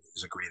Washington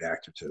is a great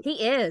actor too.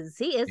 He is.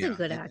 He is a Yeah,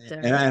 good and actor.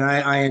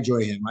 I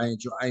enjoy him. I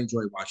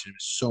enjoy watching him in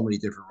so many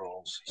different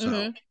roles. So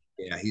Hmm.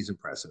 yeah, he's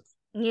impressive.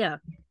 Yeah.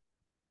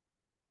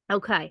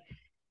 Okay.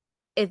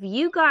 If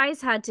you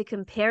guys had to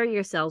compare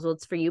yourselves, well,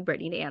 it's for you,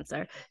 Brittany, to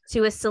answer,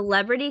 to a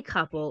celebrity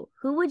couple,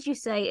 who would you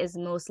say is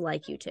most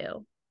like you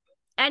two?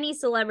 Any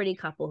celebrity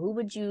couple, who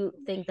would you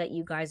think that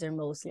you guys are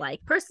most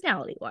like,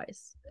 personality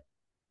wise?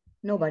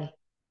 Nobody.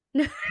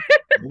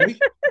 Really?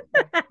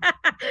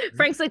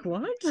 Frank's like,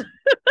 what?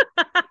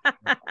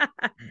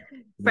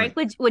 Frank,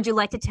 Right. would you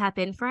like to tap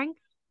in, Frank?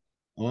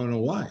 I don't know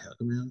why. How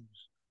come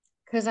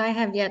Because I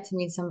have yet to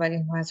meet somebody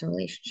who has a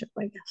relationship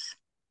like this.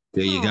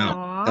 there you go.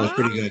 That was Aww.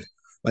 pretty good.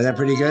 Was that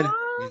pretty good?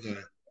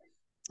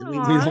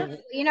 Aww.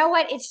 You know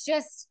what? It's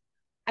just,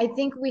 I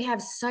think we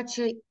have such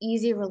an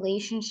easy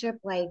relationship.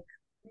 Like,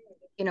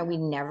 we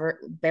never,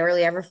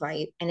 barely ever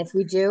fight. And if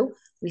we do,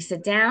 we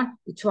sit down,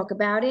 we talk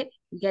about it,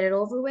 we get it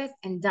over with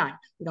and done.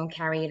 We don't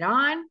carry it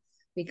on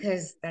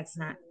because that's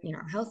not,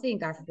 healthy. And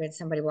God forbid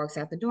somebody walks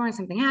out the door and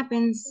something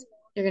happens,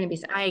 you're going to be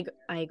sad. I agree.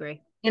 I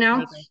agree.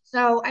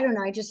 So I don't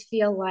know. I just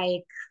feel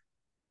like,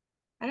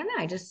 I don't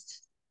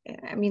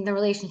know. The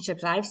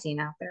relationships I've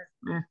seen out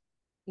there.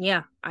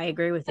 Yeah, I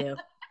agree with you.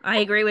 I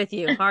agree with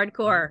you.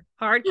 Hardcore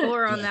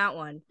on that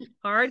one.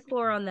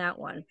 Hardcore on that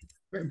one.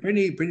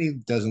 Brittany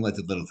doesn't let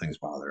the little things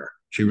bother her.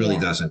 She really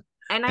doesn't.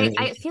 And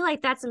I feel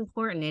like that's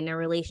important in a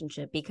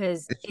relationship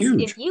because it's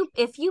huge.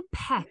 If you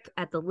peck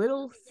at the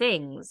little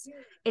things,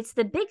 it's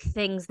the big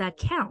things that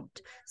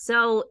count.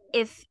 So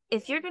if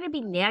you're going to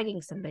be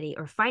nagging somebody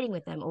or fighting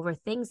with them over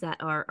things that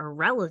are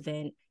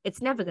irrelevant,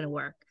 it's never going to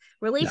work.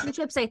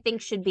 Relationships, I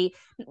think,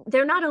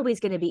 they're not always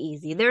going to be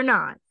easy. They're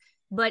not.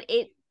 But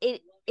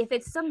if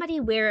it's somebody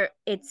where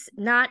it's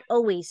not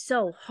always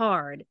so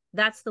hard,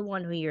 that's the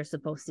one who you're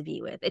supposed to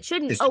be with. It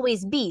shouldn't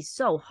always be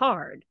so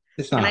hard.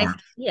 It's not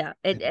hard.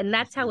 And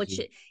that's how it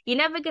should. You're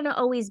never going to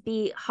always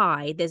be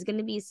high. There's going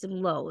to be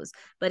some lows.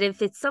 But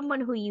if it's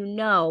someone who you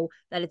know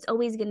that it's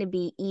always going to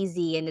be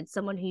easy and it's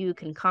someone who you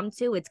can come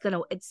to,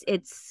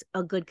 it's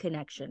a good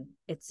connection.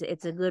 It's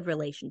a good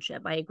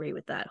relationship. I agree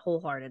with that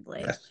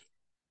wholeheartedly. Yes.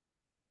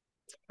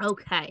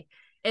 Okay.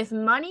 If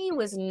money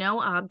was no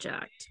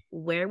object,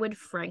 where would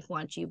Frank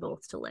want you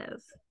both to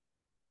live?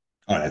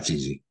 Oh, that's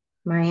easy.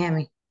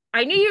 Miami.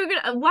 I knew you were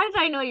gonna. Why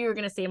did I know you were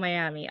gonna say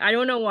Miami? I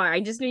don't know why.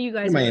 I just knew you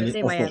guys were gonna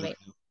say Miami.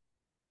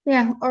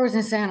 Yeah, or was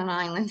in Staten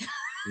Island.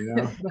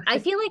 I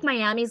feel like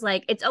Miami's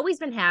like it's always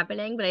been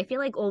happening, but I feel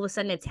like all of a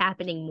sudden it's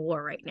happening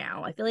more right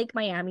now. I feel like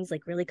Miami's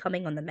like really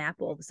coming on the map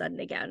all of a sudden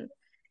again.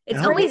 It's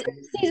always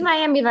sees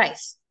Miami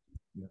Vice.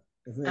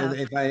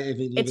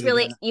 It's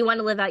really again, you want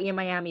to live out your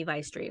Miami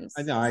Vice dreams.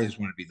 I know. I just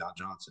want to be Don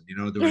Johnson.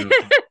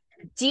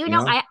 Do you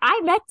know?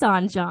 I met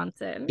Don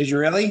Johnson. Did you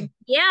really?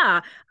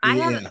 Yeah, I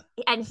have,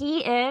 and he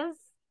is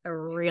a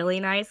really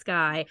nice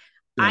guy.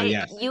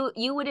 Yes.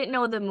 You wouldn't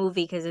know the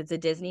movie because it's a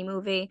Disney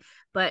movie,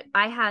 but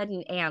I had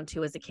an aunt who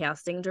was a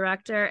casting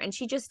director and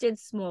she just did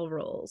small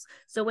roles.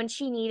 So when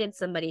she needed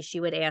somebody, she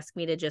would ask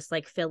me to just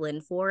like fill in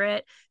for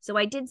it. So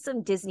I did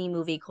some Disney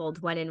movie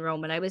called When in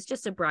Rome and I was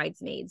just a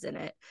bridesmaids in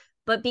it.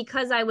 But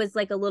because I was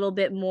like a little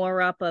bit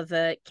more up of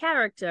a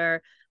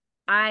character,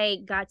 I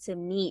got to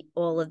meet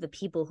all of the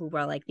people who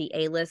were like the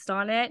A-list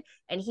on it.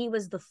 And he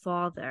was the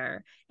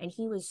father and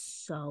he was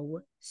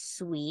so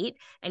sweet.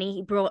 And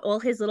he brought all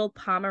his little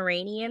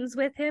Pomeranians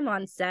with him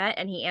on set.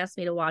 And he asked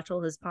me to watch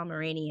all his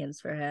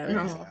Pomeranians for him.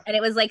 And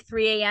it was like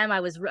 3 a.m.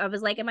 I was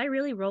like, am I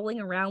really rolling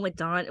around with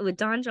Don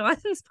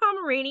Johnson's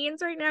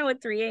Pomeranians right now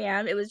at 3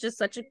 a.m.? It was just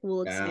such a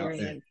cool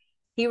experience.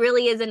 He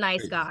really is a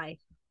nice guy.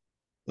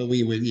 but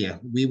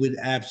we would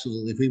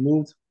absolutely if we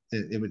moved.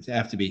 It would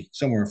have to be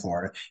somewhere in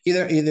Florida.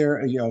 Either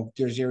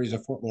there's areas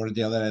of Fort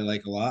Lauderdale that I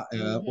like a lot, or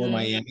Mm-hmm.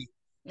 Miami,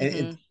 and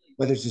Mm-hmm.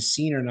 whether it's a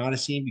scene or not a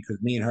scene, because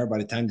me and her, by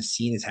the time the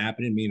scene is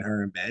happening, me and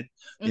her in bed,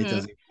 it Mm-hmm.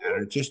 doesn't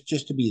matter.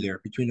 Just to be there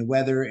between the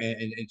weather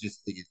and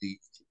just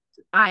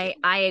I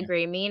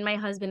agree. Me and my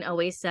husband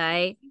always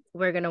say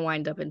we're gonna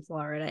wind up in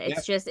Florida.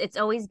 yeah, It's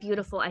always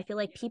beautiful. I feel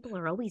like people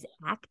are always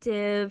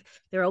active.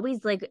 They're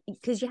always like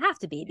because you have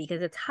to be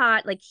because it's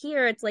hot. Like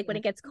here, it's like when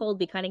it gets cold,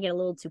 we kind of get a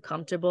little too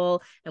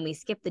comfortable and we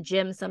skip the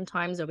gym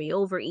sometimes or we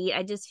overeat.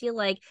 I just feel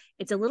like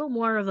it's a little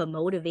more of a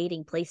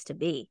motivating place to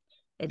be.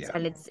 yeah.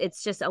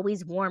 It's just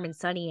always warm and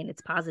sunny and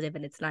it's positive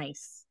and it's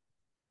nice.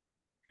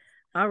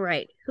 All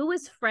right. Who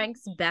is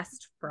Frank's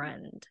best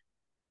friend?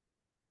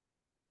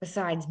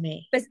 Besides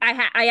me. But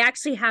I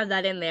actually have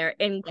that in there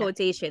in Yeah.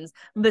 quotations.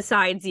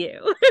 Besides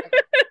you.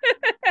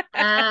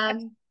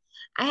 Um,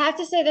 I have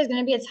to say there's going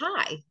to be a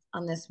tie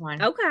on this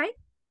one. Okay.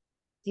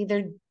 It's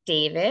either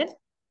David,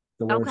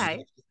 Dolores'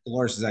 Okay.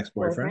 Dolores'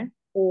 ex-boyfriend, boyfriend,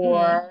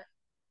 or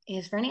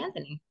his friend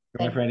Anthony.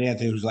 my friend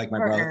Anthony, who's like my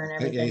Partner brother. and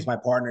Yeah, everything. he's my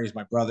partner. He's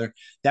my brother.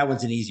 That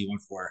one's an easy one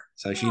for her,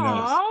 so she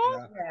knows.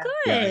 Oh, Yeah.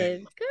 Yeah,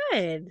 good,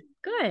 good,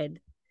 good.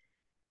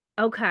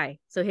 Okay,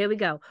 so here we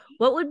go.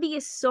 What would be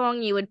a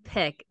song you would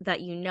pick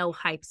that you know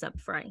hypes up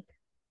Frank?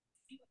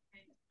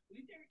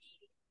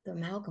 The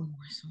Malcolmore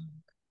song.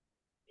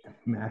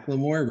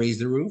 Macklemore, Raise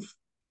the Roof.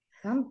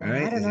 Something. All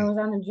I right. don't know. I was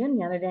on the gym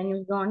the other day and he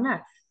was going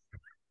nuts.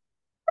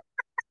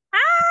 Ah,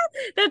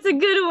 that's a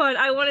good one.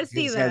 I want to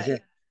see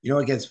that. You know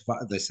what gets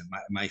listen,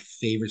 my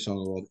favorite song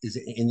in the world is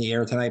In the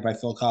Air Tonight by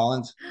Phil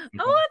Collins. Okay.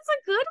 Oh, that's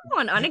a good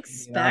one. You know?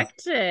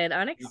 Unexpected.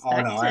 Oh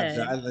no,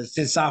 Unexpected.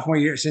 since sophomore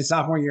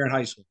year in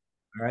high school.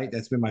 All right,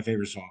 that's been my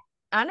favorite song.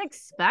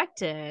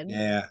 Unexpected.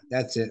 Yeah,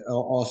 that's it.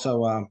 Also,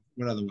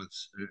 what other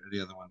ones?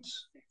 The other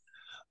ones.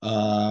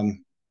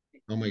 Um,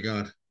 oh my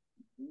God,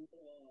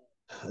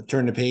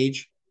 Turn the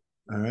Page.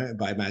 All right,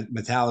 by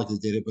Metallica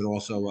did it, but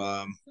also who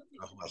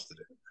else did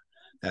it?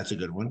 That's a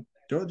good one.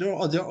 They're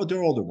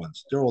older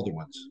ones. They're older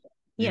ones.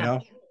 You Yeah.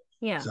 know.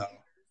 Yeah. So,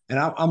 and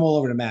I'm all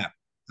over the map.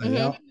 You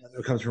know, Mm-hmm. whether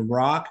it comes from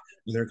rock,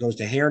 whether it goes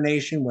to Hair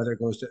Nation, whether it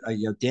goes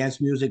to dance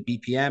music,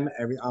 BPM,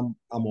 I'm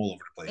all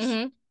over the place.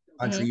 Mm-hmm.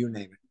 Country, Mm-hmm. you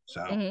name it.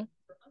 So Mm-hmm.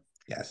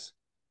 yes,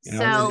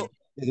 So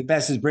the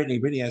best is Brittany.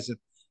 Brittany has a.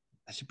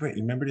 I said,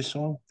 Brittany, remember this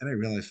song? Then I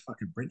realized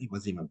fucking Brittany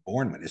wasn't even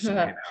born when this song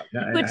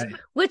came out.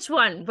 which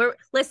one?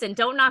 Listen,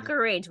 don't knock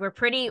her age. We're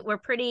pretty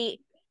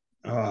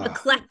Oh,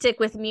 eclectic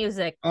with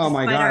music. oh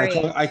my Despite our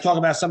God! age. I talk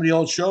about some of the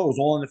old shows,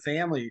 All in the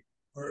Family,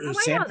 or Oh,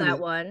 I know that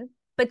one.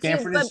 But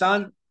Sanford and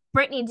Son.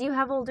 Brittany, do you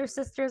have older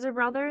sisters or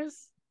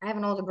brothers? I have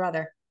an older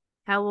brother,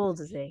 How old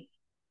is he?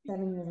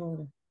 7 years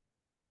older.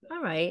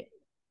 All right.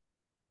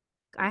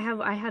 I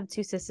have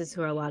two sisters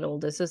who are a lot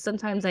older, so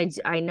sometimes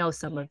I know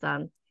some of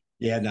them.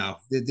 Yeah, no,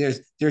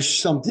 there's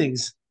some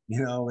things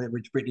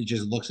which Brittany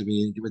just looks at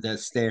me with that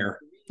stare.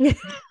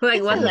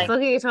 Like, what the Like, fuck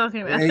are you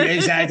talking about?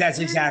 Exactly, that's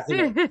exactly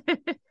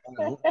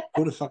what.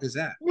 Who the fuck is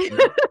that?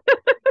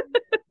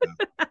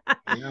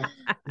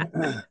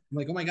 I'm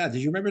like, oh my God,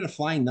 did you remember the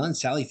Flying Nun,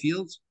 Sally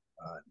Fields?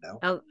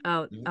 No.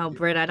 Oh,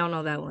 Britt, I don't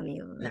know that one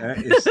either.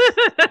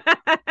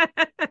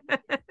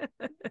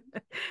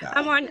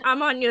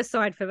 I'm on your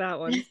side for that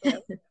one.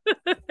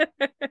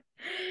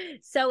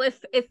 So if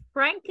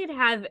Frank could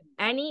have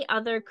any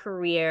other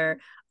career,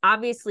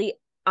 obviously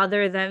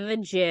other than the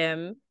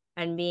gym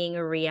and being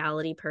a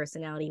reality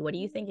personality, what do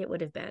you think it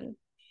would have been?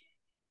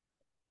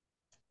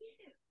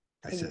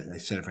 I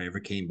said if I ever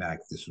came back,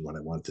 this is what I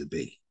wanted to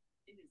be.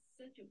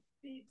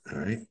 All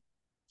right.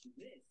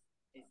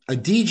 A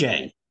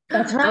DJ.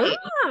 That's right.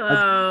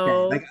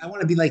 Oh. Like I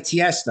want to be like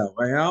Tiesto,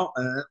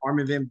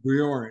 Armin van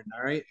Buuren,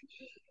 all right,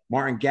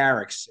 Martin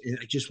Garrix.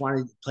 I just want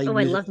to play Oh,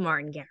 music, I love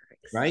Martin Garrix.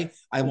 right?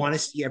 I want to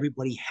see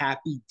everybody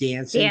happy,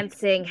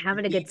 dancing,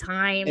 having a good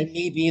time. and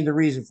me being the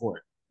reason for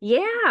it.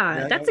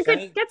 Yeah, that's a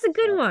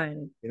good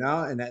one.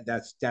 And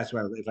that's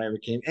why if I ever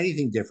came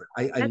anything different,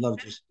 I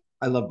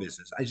love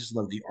business. I just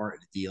love the art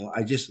of the deal.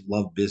 I just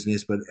love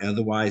business, but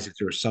otherwise, if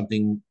there was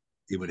something,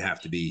 it would have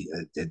to be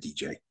a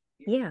DJ.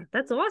 Yeah,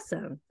 that's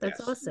awesome.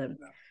 That's Yes. awesome.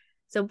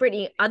 So,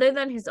 Brittany, other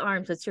than his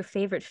arms, what's your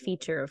favorite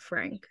feature of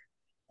Frank?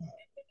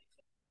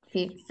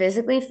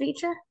 Physically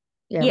feature?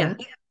 Yeah.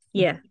 Right?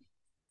 Yeah.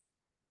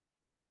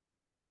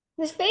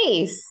 His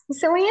face.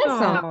 He's so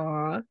handsome.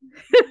 Aww.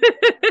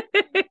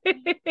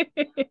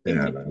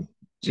 Yeah, man.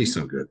 She's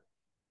so good.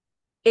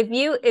 If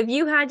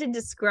you had to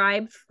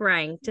describe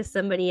Frank to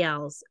somebody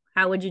else,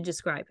 how would you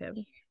describe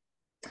him?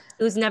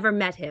 Who's never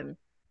met him?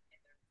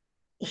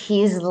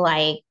 He's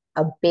like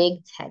a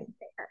big teddy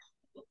bear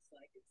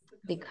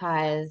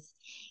because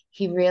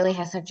he really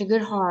has such a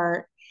good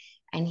heart.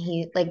 And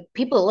he like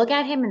people look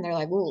at him and they're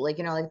like, ooh, like,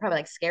 like probably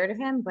like scared of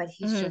him, but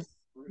he's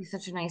he's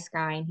such a nice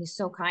guy and he's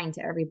so kind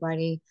to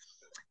everybody.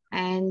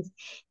 And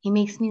he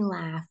makes me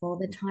laugh all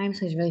the time.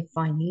 So he's really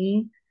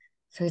funny.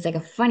 So he's like a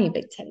funny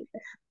big teddy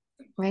bear,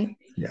 right?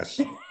 Yes.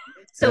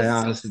 So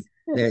honestly,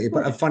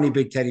 a funny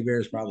big teddy bear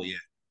is probably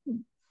it.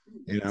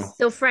 you know.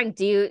 So Frank,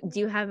 do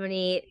you have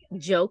any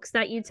jokes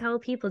that you tell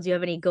people? Do you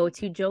have any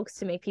go-to jokes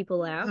to make people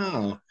laugh?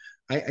 Oh,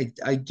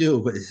 I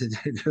do, but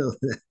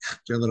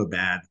they're a little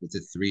bad with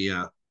the three.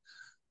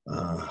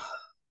 Uh,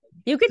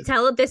 You could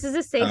tell if this is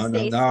a safe no, no,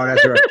 space. no,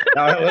 that's all right.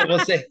 No, we'll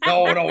say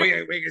no, no.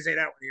 We can say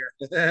that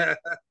one here.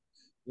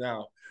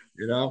 No,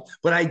 you know.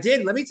 But I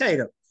did. Let me tell you,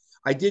 though,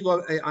 I did go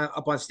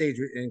up on stage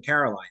in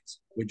Caroline's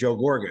with Joe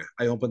Gorga.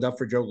 I opened up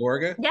for Joe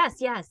Gorga, Yes,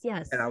 yes,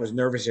 yes. and I was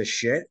nervous as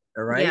shit.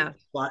 All right, Yeah.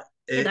 but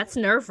Yeah, that's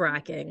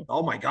nerve-wracking.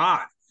 oh my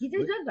god, You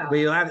did good though.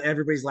 we laughed,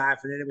 everybody's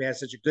laughing in it. We had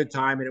such a good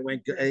time, and it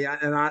went good.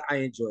 And I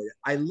enjoyed it.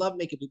 I love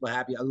making people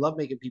happy. I love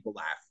making people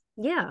laugh.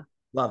 Yeah.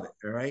 Love it.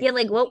 All right. Yeah,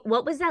 like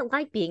what was that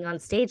like being on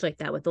stage like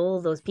that with all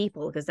of those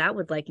people? Because that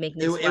would like make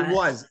me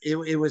sweat.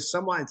 It was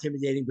somewhat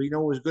intimidating, but you know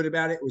what was good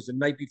about it? It was the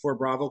night before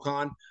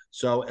BravoCon,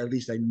 so at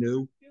least I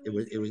knew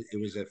it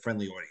was a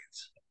friendly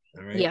audience.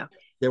 All right. Yeah.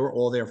 They were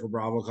all there for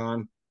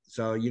BravoCon,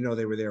 so you know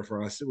they were there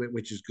for us,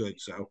 which is good.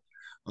 So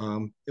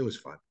it was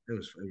fun.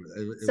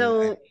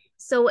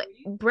 So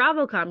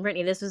BravoCon,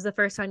 Brittany, this was the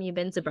first time you've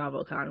been to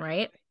BravoCon,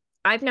 right?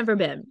 I've never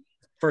been.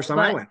 First time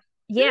I But went.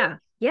 yeah,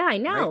 yeah, I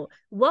Right. know.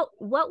 What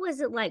was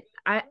it like?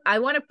 I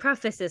want to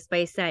preface this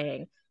by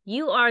saying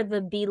you are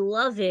the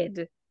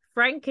beloved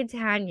Frank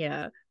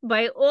Catania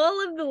by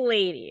all of the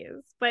ladies.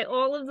 By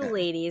all of the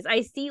ladies.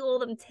 I see all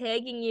them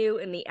tagging you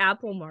in the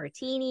apple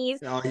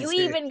martinis. No, You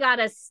even got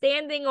a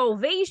standing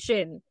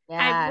ovation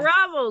at Yes.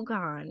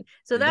 BravoCon.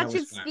 So And that that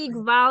should was fun. speak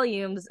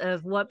volumes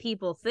of what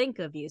people think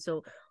of you.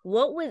 So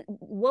what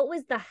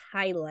was the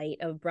highlight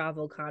of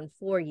BravoCon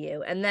for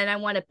you? And then I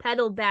want to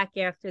pedal back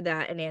after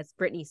that and ask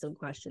Brittany some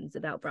questions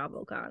about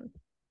BravoCon.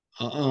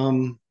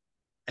 Um,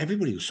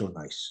 everybody was so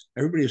nice.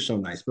 Everybody was so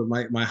nice. But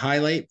my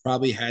highlight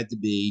probably had to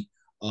be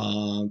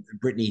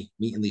Brittany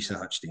meeting Lisa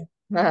Hutchstein.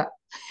 All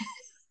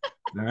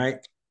right.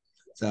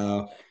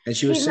 So, and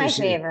she was She's so my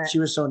favorite. she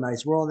was so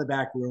nice. We're all in the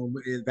back room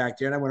back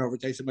there, and I went over.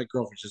 I said my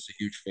girlfriend's just a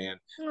huge fan.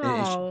 And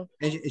Oh,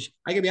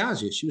 I can be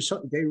honest with you, she was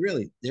so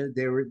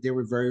they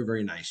were very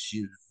very nice.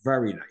 She was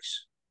very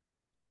nice.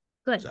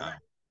 good, So,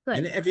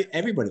 and good.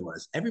 everybody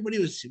was.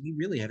 We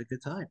really had a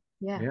good time.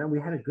 Yeah. Yeah, we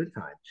had a good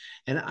time,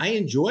 and I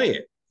enjoy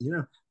it.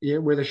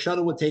 Where the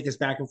shuttle would take us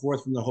back and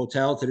forth from the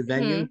hotel to the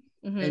venue,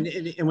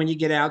 Mm-hmm. and when you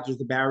get out, there's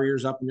the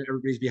barriers up, and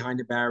everybody's behind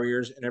the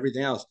barriers and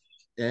everything else,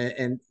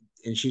 and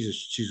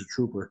she's a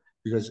trooper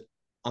because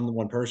I'm the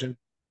one person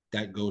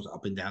that goes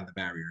up and down the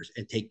barriers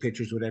and take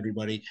pictures with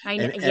everybody. I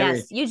know. And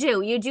Yes, you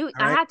do. You do. all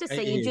I right, have to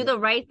say, you do the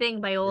right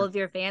thing by all yeah. of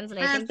your fans, and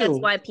I I have think that's to.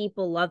 why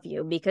people love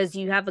you because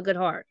you have a good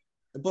heart.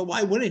 But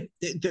why wouldn't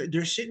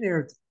they're sitting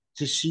there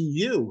to see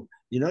you?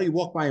 You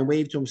walk by and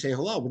wave to them, say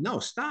hello, but no,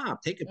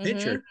 stop, take a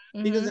picture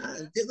Mm-hmm. because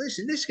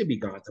listen, this could be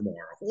gone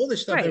tomorrow. All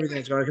this stuff, Right. everything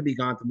that's gone could be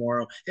gone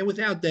tomorrow, and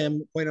without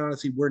them, quite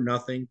honestly, we're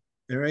nothing.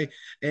 All right,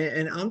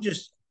 and I'm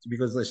just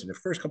because listen, the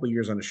first couple of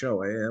years on the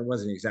show, I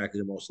wasn't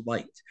exactly the most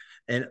liked,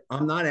 and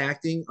I'm not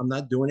acting, I'm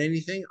not doing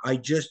anything. I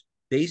just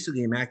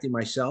basically am acting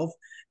myself,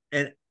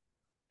 and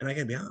I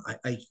gotta be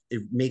honest,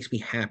 it makes me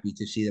happy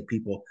to see that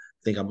people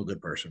think I'm a good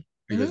person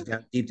because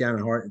deep down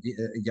in heart,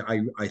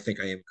 I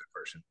think I am a good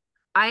person.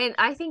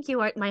 I think you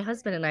are. My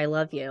husband and I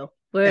love you.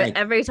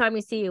 Every time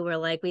we see you, we're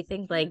like, we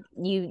think like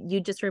you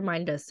just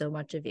remind us so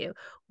much of you.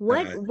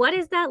 What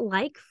is that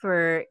like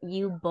for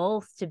you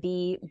both to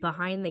be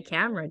behind the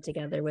camera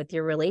together with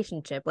your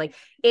relationship? Like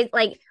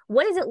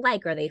what is it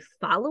like? Are they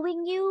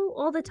following you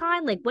all the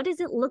time? Like what does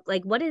it look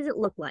like? What does it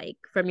look like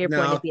from your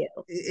point of view?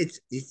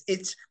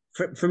 It's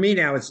for me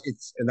now.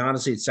 It's and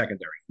honestly, it's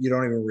secondary. You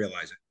don't even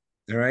realize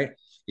it. All right.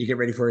 You get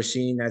ready for a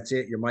scene. That's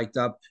it. You're mic'd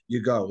up.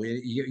 You go.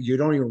 You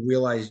don't even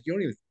realize. You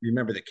don't even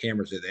remember the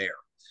cameras are there.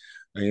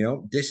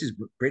 This is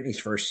Brittany's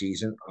first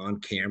season on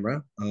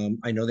camera.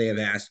 I know they have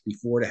asked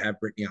before to have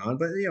Brittany on,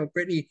 but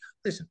Brittany,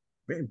 listen,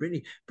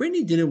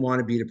 Brittany didn't want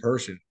to be the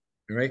person,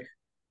 all right,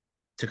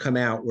 to come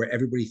out where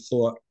everybody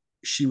thought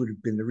she would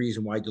have been the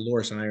reason why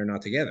Dolores and I are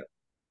not together.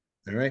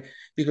 All right.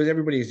 Because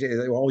everybody's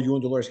like, oh, you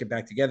and Dolores get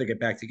back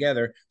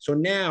together. So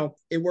now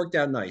it worked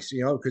out nice,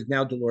 because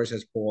now Dolores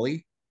has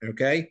Paulie.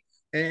 Okay.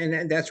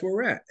 And that's where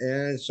we're at.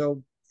 And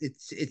so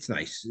it's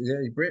nice.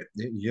 Britt,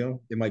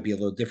 it might be a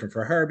little different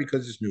for her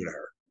because it's new to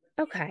her.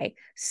 Okay.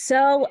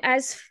 So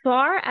as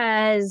far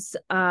as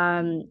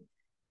the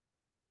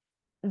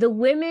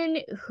women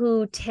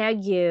who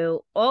tag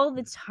you all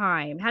the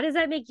time, how does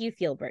that make you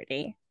feel,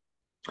 Brittany?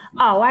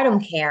 Oh, I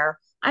don't care.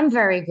 I'm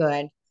very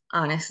good,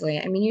 honestly.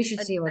 I mean, you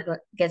should see what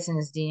gets in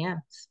his DMs.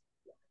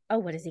 Oh,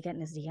 what does he get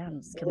in his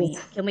DMs?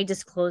 Can we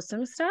disclose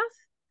some stuff?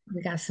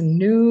 We got some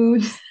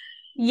nudes.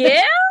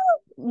 Yeah,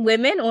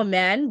 women or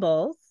men,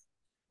 both.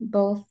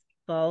 Both.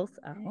 Both.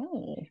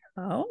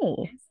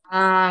 Oh.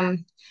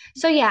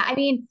 So yeah, I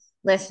mean,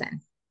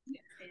 listen,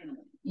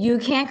 you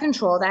can't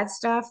control that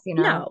stuff,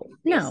 No.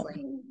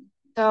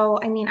 So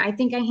I mean, I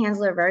think I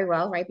handle it very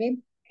well, right, babe?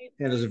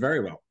 Handles it very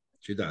well.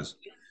 She does.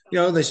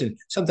 Listen,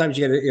 sometimes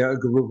you get a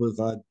group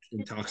of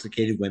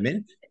intoxicated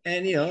women,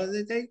 and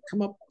they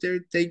come up there,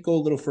 they go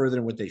a little further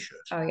than what they should.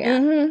 Oh yeah.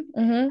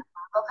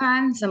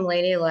 Mm-hmm. Some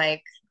lady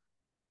like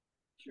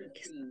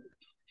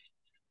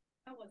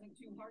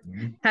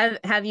Mhm.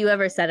 Have you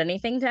ever said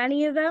anything to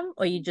any of them,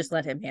 or you just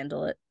let him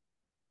handle it?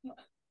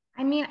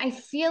 I mean, I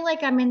feel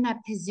like I'm in that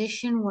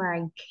position where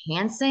I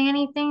can't say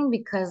anything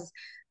because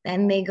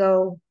then they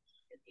go,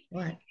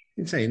 what?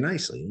 You can say it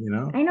nicely, you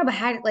know. I know, but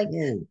how, like,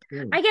 Yeah.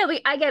 I get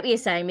what you're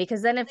saying,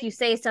 because then if you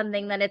say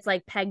something, then it's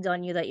like pegged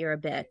on you that you're a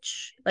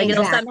bitch. Like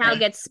it'll somehow exactly.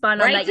 get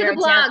spun on Right that to you're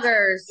the a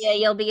jealous. Yeah, bloggers.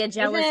 you'll be a He's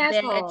an jealous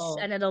bitch, asshole.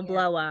 and it'll Yeah.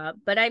 blow up.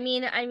 But I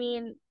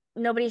mean,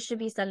 nobody should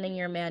be sending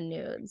your man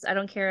nudes. I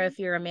don't care if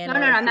you're a man No, or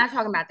no, a no, I'm not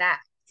talking about that.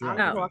 I'm Right,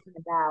 oh, right. talking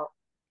about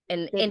they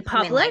in come and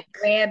public. like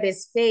grab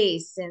his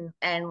face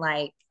and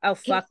like Oh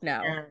kiss fuck no.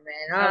 him and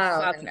Oh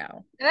oh fuck and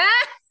no.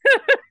 ah!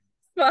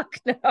 Fuck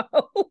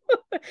no.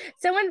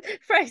 Someone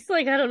Frank's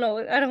like, I don't know.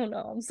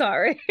 I'm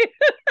sorry.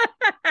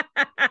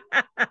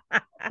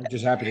 I'm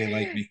just happy they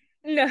like me.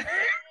 No. I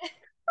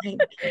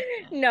can't.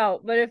 No,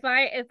 but if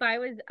I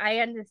was, I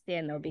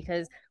understand though,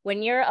 because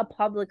when you're a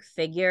public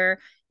figure,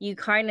 you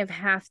kind of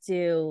have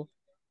to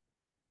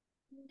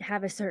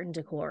have a certain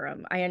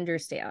decorum. I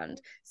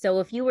understand. So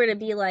if you were to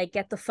be like,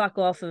 get the fuck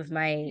off of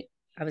my,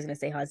 I was gonna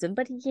say husband,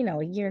 but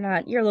you're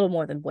not, you're a little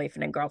more than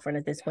boyfriend and girlfriend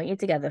at this point. You're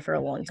together for a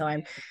long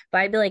time.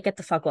 But I'd be like, get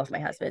the fuck off my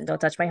husband. Don't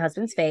touch my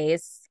husband's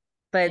face.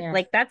 But Yeah.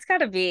 like that's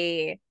gotta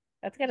be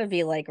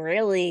like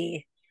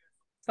really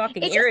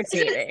fucking It's just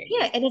irritating.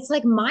 yeah, and it's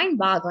like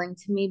mind-boggling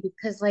to me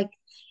because like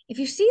if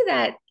you see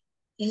that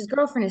his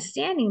girlfriend is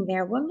standing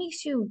there, what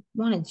makes you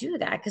want to do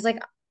that? Because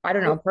like I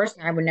don't know, Well,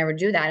 personally, I would never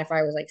do that if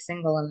I was like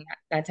single in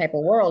that type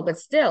of world, but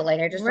still, like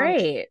I just don't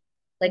right.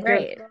 like your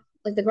Right.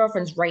 like the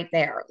girlfriend's right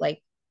there.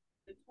 Like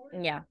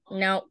Yeah.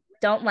 No,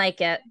 don't like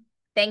it.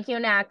 Thank you.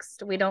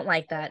 Next. We don't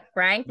like that.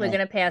 Frank, we're No,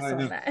 gonna pass I on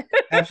know. that.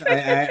 Absolutely,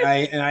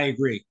 I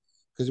agree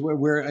because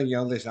we're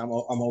listen, I'm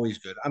always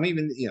good. I'm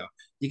even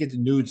you get the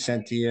nude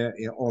sent to you,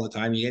 all the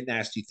time. You get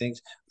nasty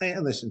things. Hey,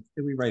 listen,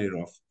 we write it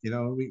off. We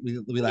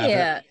laugh at it.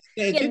 Yeah.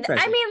 Yeah, it's Yeah. I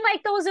interesting. mean,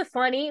 like those are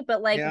funny,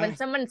 but like Yeah, when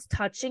someone's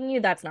touching you,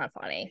 that's not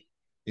funny.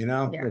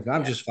 Yeah. listen,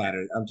 I'm Yeah. just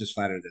flattered. I'm just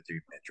flattered that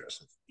they're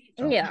interested.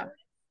 So Yeah.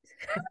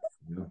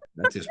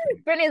 that's just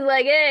me. Brittany's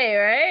like, hey,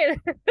 right?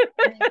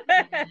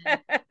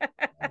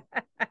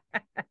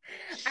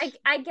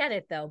 I get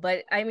it though,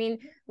 but I mean,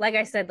 like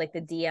I said, like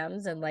the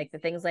DMs and like the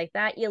things like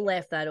that, you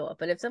laugh that off.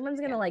 But if someone's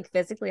gonna like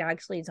physically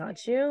actually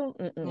touch you,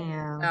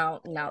 yeah. no,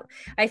 no.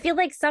 I feel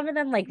like some of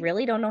them like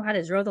really don't know how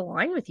to draw the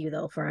line with you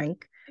though,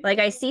 Frank. Like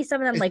I see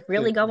some of them like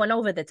really going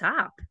over the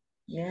top.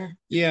 Yeah.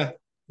 Yeah,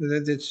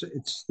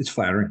 it's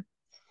flattering.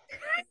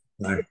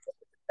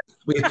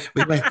 We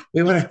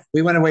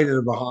went away to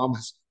the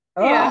Bahamas.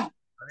 Yeah. Oh,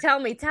 Tell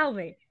me,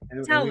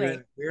 And tell we me.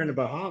 were in the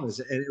Bahamas,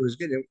 and it was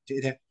good.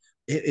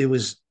 It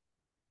was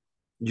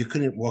you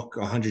couldn't walk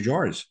 100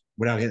 yards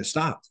without getting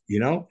stopped.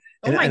 Oh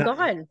And my and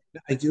God.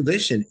 I do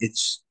listen.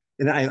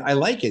 I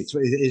like it.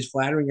 It's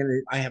flattering,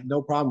 and I have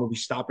no problem when we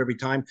stop every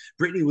time.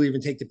 Brittany will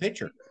even take the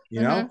picture.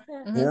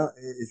 Mm-hmm.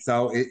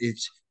 So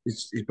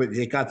but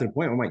it got to the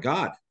point. Oh my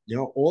God,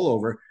 all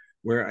over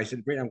where I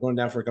said, Brittany, I'm going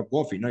down for a cup of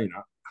coffee. No, you're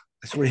not.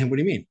 I said, what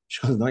do you mean?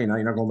 She goes, no, you're not.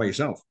 You're not going by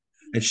yourself.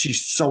 And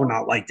she's so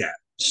not like that.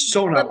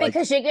 So But not like that.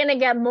 because you're gonna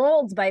get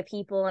molded by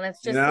people, and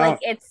it's You just like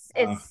know, it's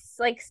uh, it's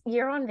like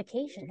you're on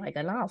vacation, like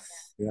enough.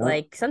 yeah.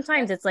 Like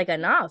sometimes it's like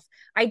enough.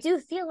 I do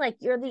feel like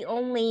you're the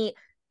only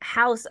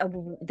house of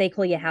they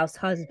call you house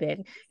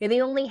husband. You're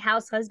the only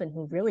house husband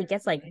who really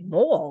gets like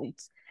mauled.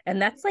 And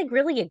that's like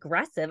really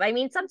aggressive. I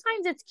mean,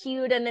 sometimes it's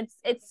cute and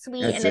it's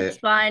sweet That's and it's it.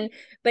 fun,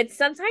 but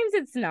sometimes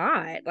it's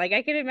not. Like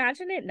I can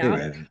imagine it not.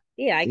 Amen.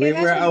 Yeah, I can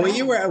imagine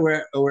You not.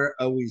 we're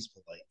always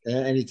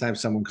polite anytime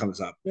someone comes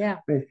up. yeah.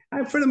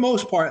 For the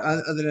most part,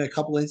 other than a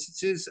couple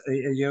instances,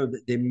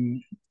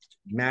 the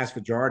mass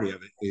majority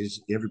of it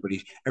is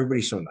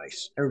everybody's so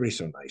nice. Everybody's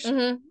so nice,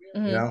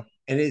 Mm-hmm.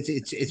 and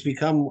it's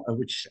become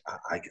which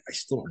I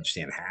still don't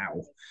understand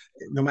how.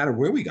 No matter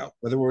where we go,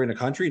 whether we're in a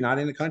country, not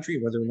in a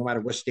country, whether no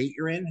matter what state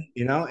you're in,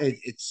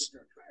 it's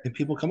and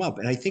people come up,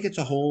 and I think it's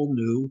a whole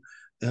new,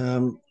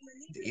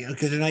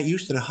 because they're not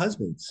used to the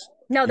husbands,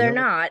 No, you they're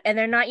know, not. And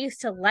they're not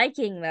used to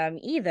liking them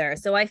either.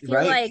 So I feel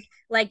right?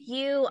 like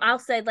you, I'll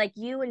say like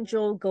you and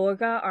Joel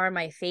Gorga are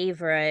my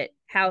favorite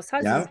house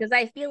husbands Yeah, because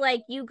I feel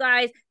like you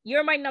guys,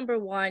 you're my number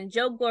one.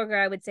 Joe Gorga,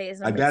 I would say,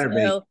 is I number better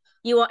two. be.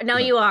 You are no,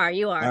 Good. you are,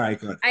 you All are. right,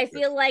 good, I good.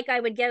 feel like I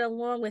would get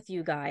along with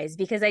you guys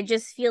because I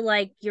just feel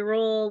like we're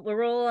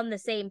all on the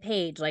same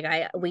page. Like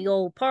we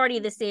all party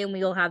the same,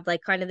 we all have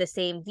like kind of the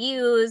same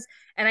views.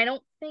 And I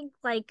don't think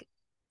like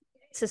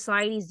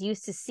society's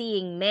used to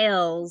seeing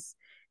males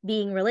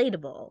being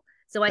relatable.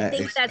 So I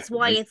think that's Exactly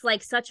why right. it's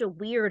like such a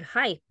weird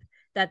hype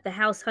that the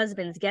house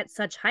husbands get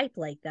such hype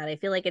like that. I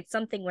feel like it's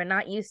something we're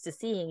not used to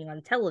seeing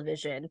on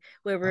television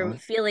where we're Uh,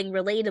 feeling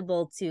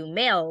relatable to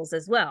males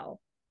as well.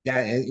 yeah,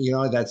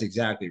 and that's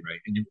exactly right.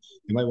 And you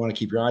might want to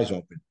keep your eyes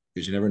open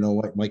because you never know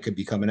what might could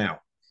be coming out.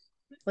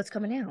 What's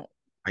coming out?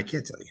 I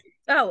can't tell you.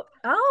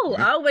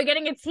 Right? We're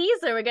getting a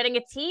teaser. We're getting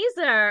a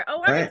teaser. Oh, all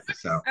All right. right.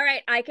 So All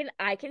right. I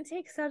can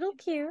take subtle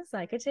cues.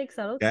 I can take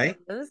subtle okay.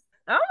 cues.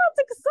 Oh,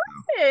 that's So,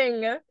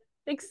 exciting.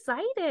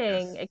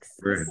 Exciting. yes.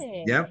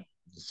 Exciting. Yep.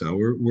 So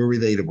we're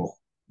relatable.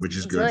 which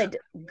is good.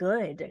 Good,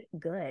 good,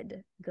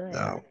 good, good,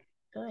 So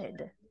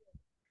good.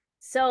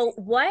 So,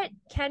 what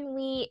can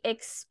we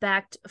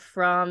expect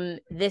from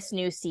this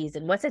new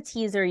season? What's a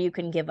teaser you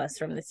can give us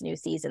from this new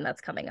season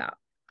that's coming up?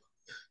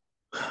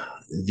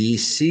 the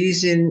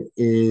season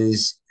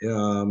is,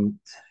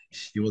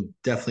 you will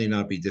definitely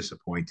not be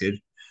disappointed.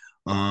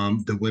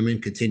 The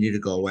women continue to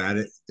go at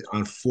it.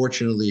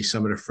 Unfortunately,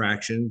 some of the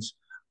fractions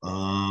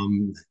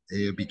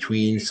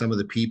between some of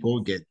the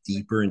people get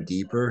deeper and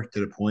deeper to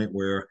the point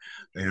where,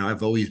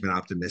 I've always been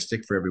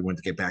optimistic for everyone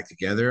to get back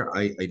together.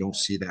 I don't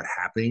see that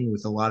happening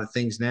with a lot of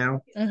things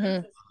now.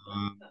 Mm-hmm.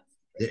 Um,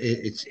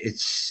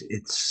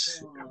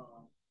 it's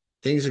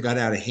things have got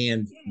out of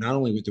hand, not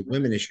only with the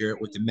women this year,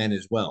 with the men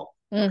as well.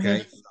 Mm-hmm.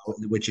 Okay, so,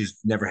 which has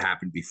never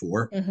happened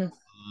before.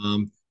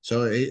 Mm-hmm.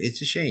 So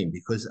it's a shame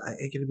because I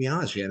got to be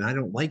honest with you, and I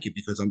don't like it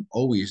because I'm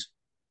always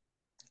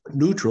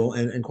neutral,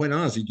 and quite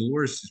honestly,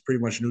 Dolores is pretty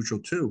much neutral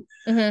too.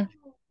 Mm-hmm.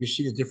 You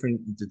see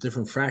the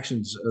different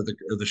fractions of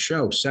the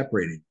show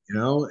separating,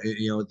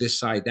 this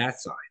side,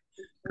 that side.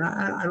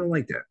 I don't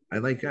like that. I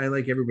like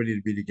everybody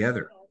to be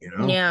together,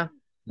 Yeah.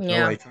 So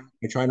Yeah.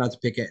 I try not to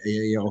pick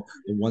the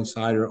one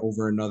side or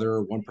over another,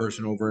 or one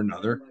person over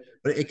another.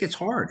 But it gets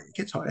hard. It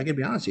gets hard. I can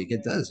be honest with you,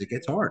 it does. It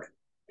gets hard.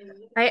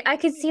 I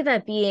could see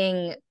that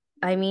being,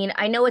 I mean,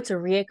 I know it's a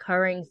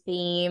reoccurring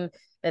theme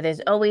that there's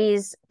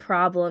always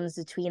problems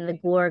between the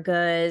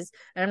Gorgas.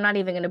 And I'm not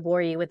even going to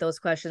bore you with those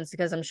questions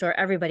because I'm sure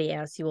everybody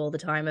asks you all the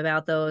time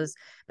about those.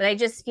 But I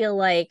just feel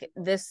like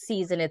this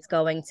season it's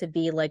going to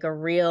be like a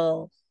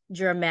real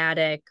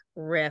dramatic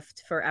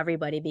rift for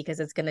everybody because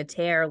it's going to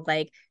tear,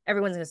 like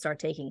everyone's going to start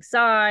taking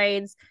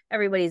sides.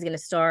 Everybody's going to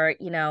start,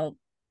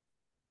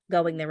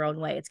 going their own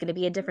way. It's going to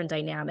be a different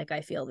dynamic, I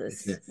feel,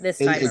 It's this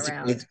time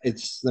around.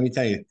 let me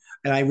tell you,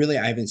 and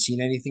I haven't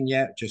seen anything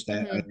yet. Just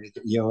that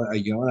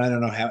Mm-hmm. and I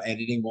don't know how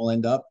editing will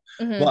end up,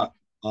 Mm-hmm. but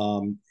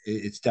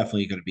it's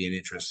definitely going to be an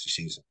interesting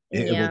season.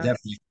 It will Yeah.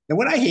 definitely. And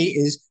what I hate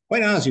is,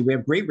 quite honestly, we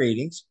have great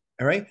ratings.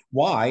 All right,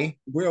 why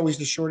we're always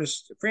the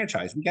shortest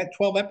franchise? We got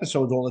 12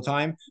 episodes all the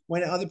time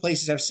when other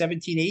places have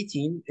 17,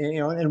 18.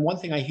 And one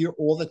thing I hear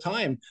all the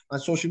time on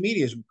social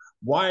media is,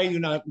 why are you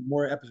not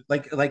more episodes?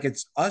 Like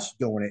it's us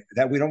doing it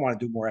that we don't want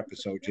to do more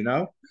episodes,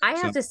 I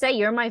So have to say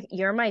you're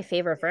my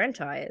favorite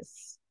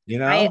franchise.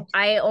 you I know,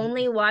 I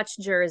only watch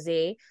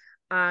Jersey.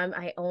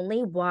 I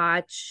only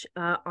watch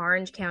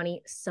Orange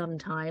County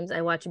sometimes.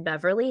 I watch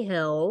Beverly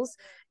Hills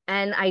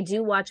and I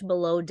do watch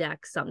Below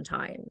Deck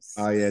sometimes.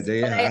 oh yeah,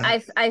 they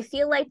But I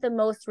feel like the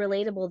most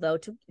relatable though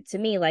to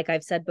me, like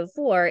I've said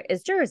before,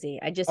 is Jersey.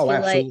 oh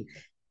absolutely.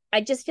 I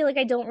just feel like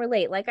I don't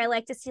relate. Like I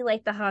like to see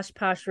like the hush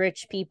posh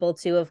rich people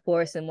too, of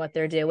course, and what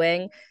they're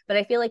doing. But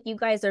I feel like you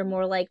guys are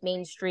more like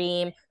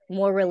mainstream,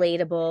 more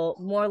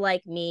relatable, more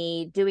like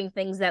me, doing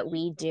things that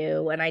we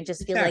do. And I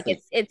just feel like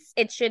Exactly.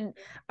 it should.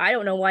 I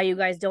don't know why you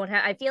guys don't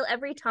have. I feel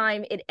every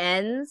time it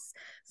ends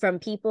from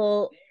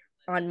people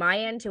on my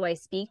end who I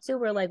speak to,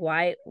 we're like,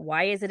 why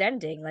is it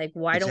ending? Like,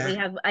 why don't we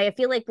Exactly. have? I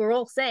feel like we're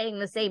all saying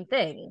the same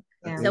thing.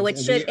 Yeah. So it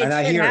should And it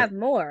I should hear have it,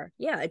 more.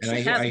 Yeah, it and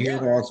should have I hear it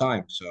all more. the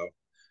time. So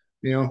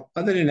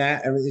other than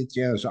that,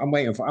 everything. So I'm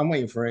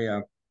waiting for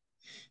a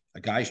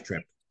guy's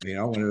trip. When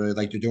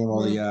they're doing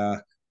all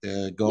Mhm.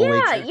 the go away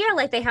Yeah, trips. yeah,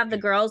 like they have the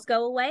girls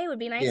go away. It would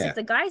be nice if Yeah,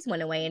 the guys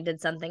went away and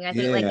did something. I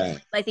think yeah. like the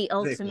What do they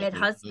call ultimate it?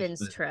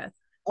 husband's trip.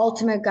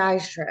 Ultimate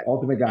guys trip.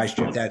 Ultimate Is guy's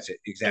trip. That's it.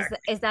 Exactly.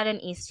 is that an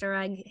Easter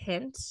egg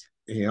hint?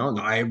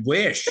 I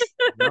wish.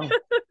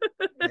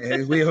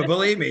 We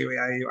believe me.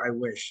 I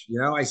wish.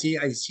 I see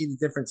the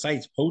different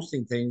sites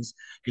posting things.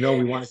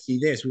 We want to see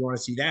this. We want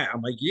to see that.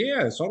 I'm like,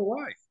 yeah, so do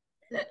I.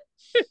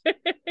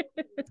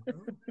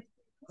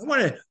 I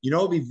want to.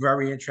 It'd be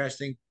very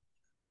interesting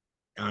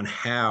on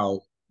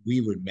how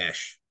we would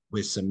mesh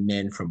with some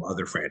men from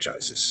other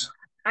franchises.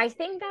 I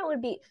think that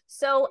would be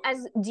so.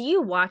 As do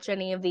you watch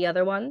any of the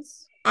other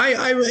ones?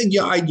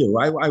 Yeah, I do.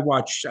 I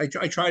watch. I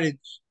try to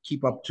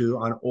keep up to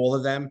on all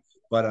of them,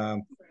 but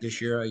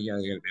this year, yeah, I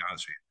got to be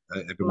honest with you.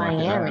 I've been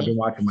Miami.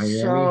 watching Miami.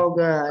 So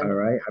good. All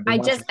right, I've been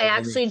watching I Miami.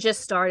 actually just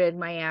started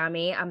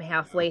Miami. I'm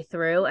halfway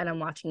through, and I'm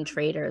watching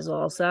Traders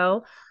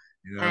also.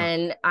 You know,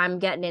 And I'm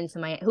getting into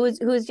my who's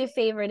your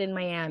favorite in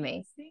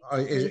Miami?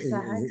 Lisa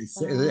hers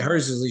Huckstein.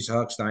 is Lisa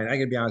Huckstein. I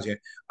can be honest with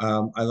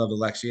you. I love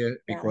Alexia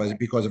Yeah.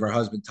 because of her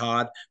husband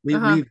Todd. We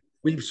Uh-huh.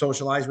 we've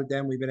socialized with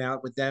them. We've been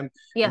out with them.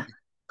 Yeah.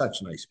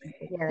 Such nice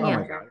people. Yeah, Oh they're my Yeah.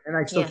 God. great. And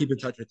I still Yeah. keep in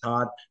touch with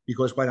Todd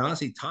because quite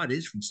honestly, Todd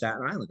is from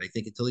Staten Island. I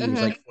think until he was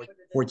Mm-hmm. like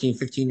 14,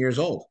 15 years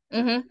old.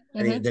 Mm-hmm. And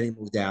Mm-hmm. then he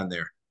moved down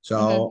there. Mm-hmm.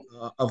 So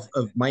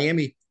of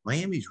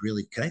Miami's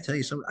really, can I tell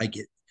you something? I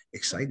get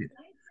excited.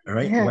 All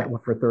right. I Yeah.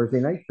 went for Thursday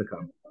nights to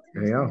come.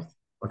 Well,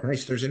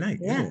 tonight's Thursday night.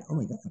 Yeah. Oh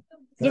my God.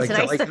 Yeah,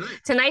 Like tonight.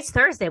 tonight's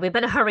Thursday. We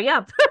better hurry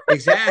up.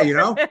 Exactly,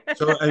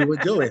 So I would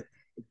do it.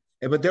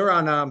 But they're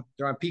on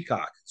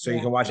Peacock, so you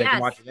Yeah. can watch. I can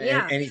Yes, watch it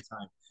yeah.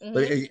 anytime.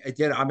 But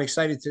Mm-hmm. I'm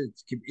excited to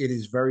keep. It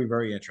is very,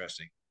 very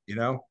interesting. It's,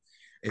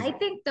 I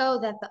think though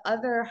that the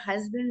other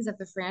husbands of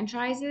the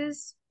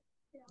franchises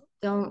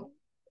don't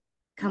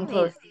come Wait,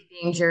 close to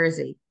being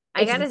Jersey.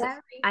 I It's gotta very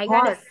I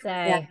gotta hard.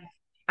 Yeah. say,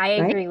 I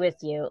right? agree with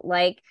you.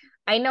 Like,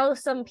 I know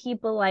some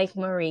people like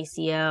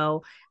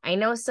Mauricio. I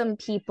know some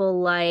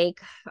people like,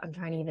 I'm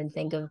trying to even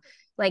think of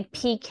like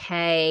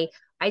PK.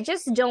 I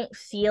just don't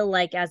feel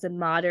like as a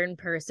modern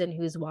person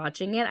who's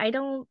watching it, I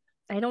don't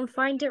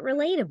find it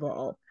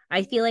relatable.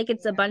 I feel like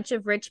it's a bunch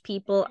of rich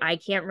people. I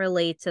can't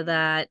relate to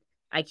that.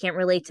 I can't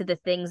relate to the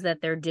things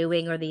that they're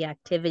doing or the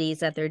activities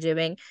that they're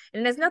doing.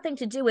 And it has nothing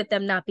to do with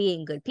them not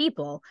being good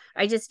people.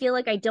 I just feel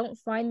like I don't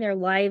find their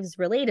lives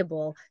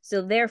relatable.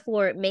 So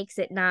therefore it makes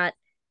it not,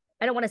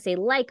 I don't want to say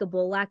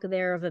likable, lack of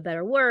there of a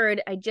better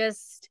word. I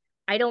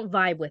don't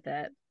vibe with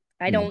it.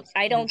 Hmm.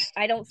 I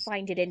don't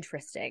find it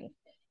interesting.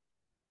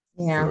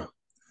 Yeah. Sure.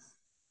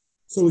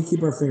 So we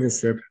keep our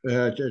fingers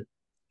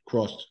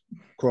crossed,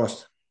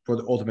 crossed for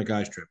the ultimate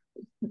guys trip.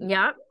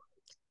 Yeah.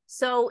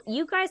 So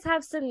you guys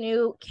have some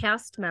new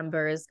cast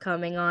members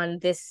coming on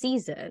this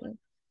season.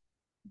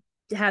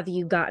 Have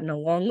you gotten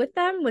along with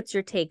them? What's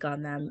your take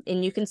on them?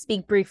 And you can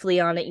speak briefly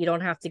on it. You don't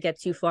have to get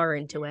too far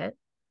into it.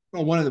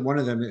 Well, one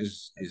of them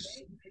is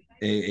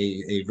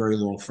a very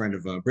long friend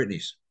of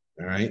Brittany's.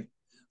 All right.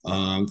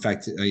 In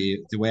fact, the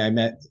way I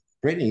met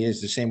Brittany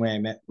is the same way I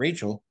met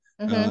Rachel.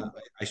 Mm-hmm.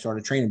 I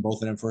started training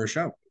both of them for a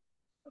show.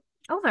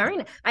 Oh, very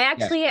nice.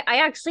 Yes. I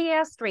actually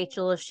asked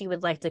Rachel if she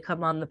would like to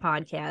come on the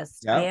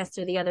podcast. I Yeah. asked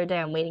her the other day.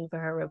 I'm waiting for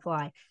her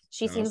reply.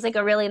 She seems Awesome. like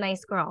a really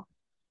nice girl.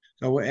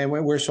 So and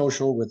we're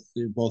social with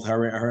both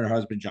her and her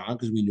husband John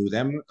because we knew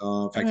them.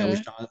 In fact,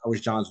 Mm-hmm. I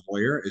was John's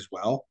lawyer as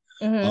well.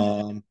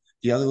 Mm-hmm.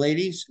 The other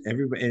ladies,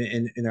 everybody,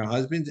 and their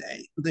husbands.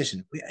 Hey,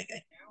 listen,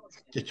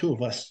 the two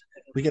of us,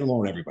 we get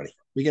along with everybody.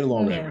 We get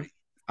along with Yeah. everybody.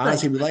 Good.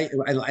 Honestly,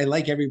 I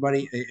like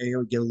everybody.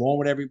 Get along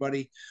with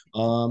everybody.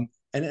 And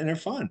they're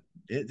fun.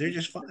 They're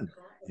just fun.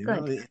 You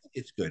know, Good.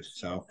 it's good.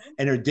 So,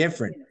 and they're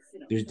different.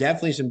 There's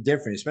definitely some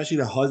different, especially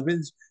the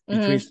husbands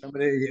between Mm-hmm. some of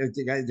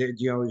the guys.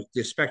 You know,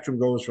 the spectrum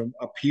goes from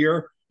up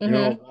here, you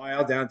know, Mm-hmm.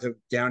 wild down to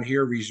down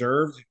here,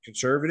 reserved,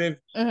 conservative.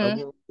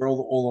 Mm-hmm. We're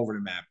all over the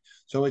map.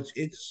 So it's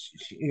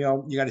you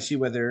know you got to see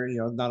whether you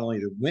know not only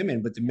the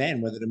women but the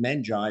men whether the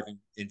men jive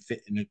and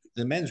fit in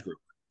the men's group.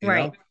 You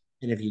Right. know,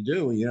 and if you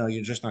do, you know,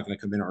 you're just not going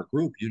to come in our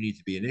group. You need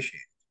to be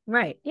initiated.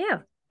 Right. Yeah.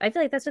 I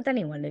feel like that's with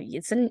anyone.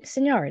 It's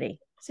seniority.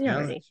 You know,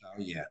 Seniority. so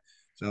yeah,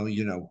 so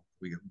you know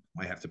we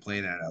might have to play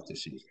that out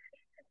this season.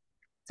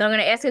 So I'm going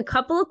to ask a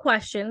couple of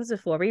questions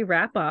before we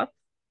wrap up.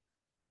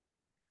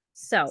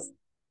 So,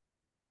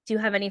 do you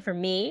have any for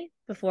me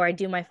before I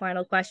do my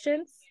final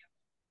questions?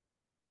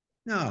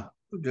 No,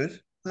 we're good.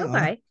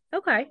 Okay.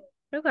 Okay.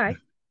 Okay.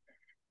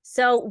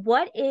 So,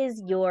 what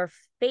is your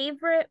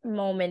favorite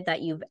moment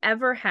that you've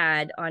ever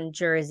had on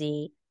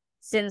Jersey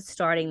since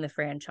starting the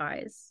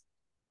franchise?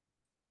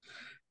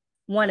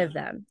 One of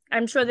them.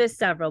 I'm sure there's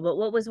several, but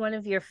what was one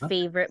of your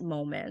favorite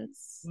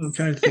moments? I'm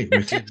trying to think.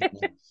 My favorite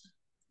moments.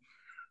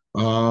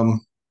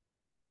 Um,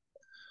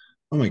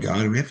 oh my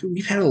God,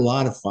 we've had a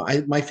lot of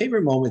fun. My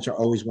favorite moments are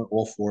always when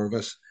all four of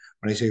us.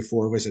 When I say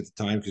four of us at the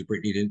time, because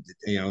Brittany didn't,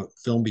 you know,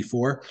 film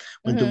before.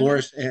 When Mm-hmm.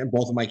 Dolores and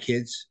both of my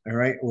kids, all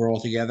right, we're all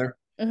together,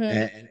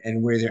 Mm-hmm.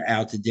 and we're either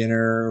out to dinner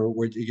or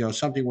we're you know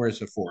something where it's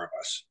the four of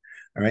us,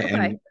 all right, Okay.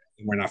 and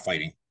we're not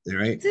fighting. All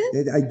right,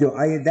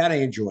 I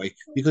enjoy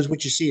because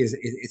what you see is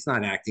it's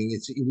not acting.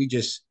 It's we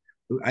just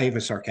I have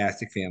a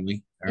sarcastic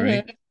family. All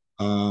right,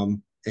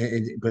 Mm-hmm.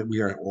 but we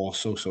are all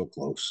so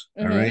close.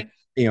 All Mm-hmm. right,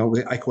 you know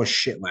I caused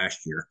shit last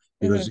year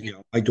because Mm-hmm. you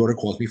know my daughter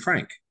calls me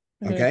Frank.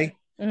 Okay,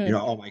 Mm-hmm. you Mm-hmm.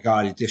 know, oh my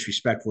God, it's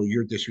disrespectful.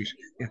 You're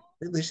disrespectful. Yeah,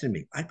 listen to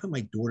me. I put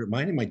mine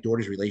and my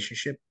daughter's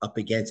relationship up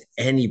against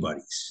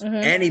Mm-hmm.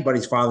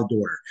 anybody's father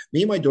daughter.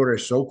 Me and my daughter are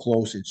so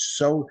close and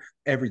so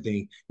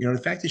everything. You know,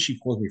 the fact that she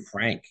calls me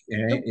Frank,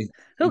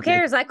 Who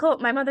cares? I call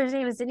my mother's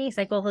name is Denise.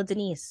 I call her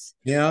Denise.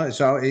 you know,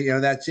 so you know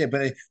that's it.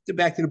 But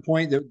back to the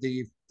point,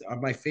 the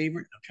my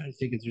favorite. I'm trying to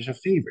think if there's a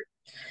favorite.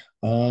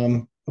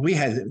 We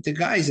had the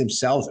guys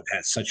themselves have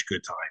had such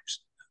good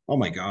times. Oh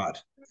my God.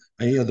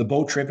 And, you know, the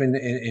boat trip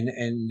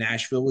in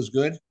Nashville was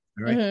good.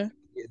 All right. Mm-hmm.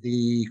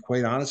 The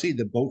quite honestly,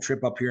 the boat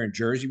trip up here in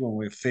Jersey when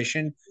we were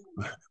fishing,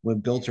 when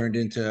Bill turned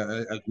into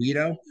a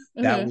Guido,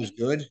 that Mm-hmm. was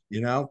good,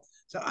 you know.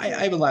 So I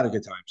have a lot of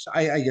good times.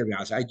 I gotta be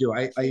honest, I do.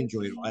 I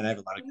enjoy it and I have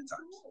a lot of good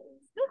times.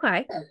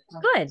 Okay.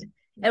 Good.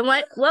 And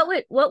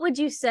what would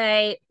you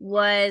say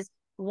was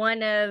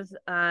one of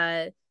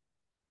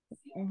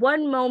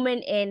one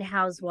moment in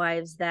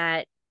Housewives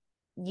that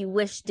you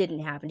wish didn't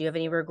happen? Do you have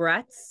any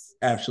regrets?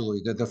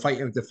 Absolutely. The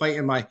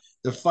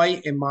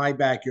fight in my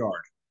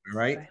backyard, all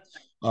right?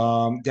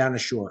 Okay. Down the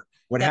shore.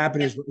 What Yep.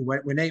 happened is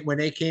when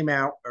they came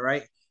out, all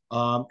right,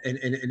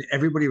 and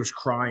everybody was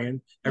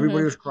crying,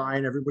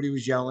 Mm-hmm. everybody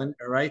was yelling,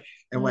 all right.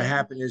 And what Mm-hmm.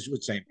 happened is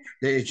what's saying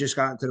it just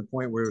gotten to the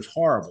point where it was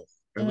horrible.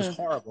 It was Mm-hmm.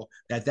 horrible.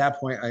 At that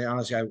point, I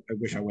honestly I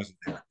wish I wasn't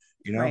there.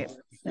 Right.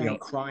 You know, Right.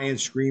 crying,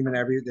 screaming,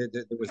 that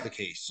was the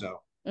case.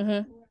 So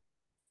Mm-hmm.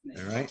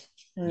 all right,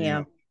 you Yeah.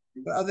 know.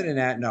 But other than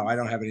that, no, I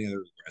don't have any other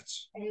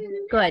regrets.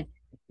 Good.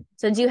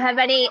 So do you have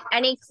any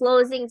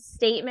closing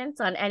statements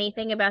on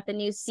anything about the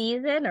new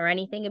season or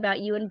anything about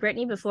you and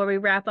Brittany before we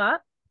wrap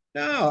up?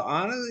 No,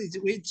 honestly,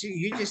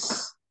 you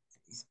just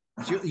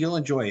you'll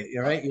enjoy it.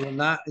 All right, you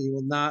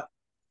will not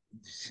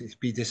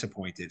be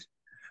disappointed.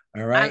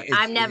 All I'm right.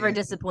 I'm never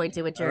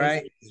disappointed with All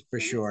right, Jersey. for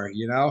sure.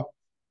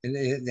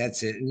 And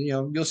that's it. And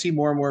you'll see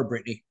more and more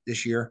Brittany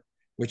this year,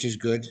 which is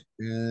good.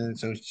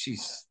 So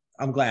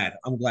I'm glad.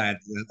 I'm glad.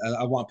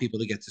 I want people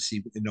to get to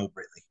see and know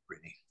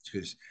Brittany,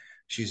 because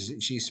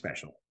she's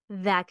special.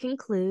 That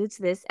concludes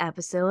this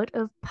episode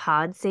of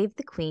Pod Save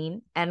the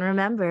Queen. And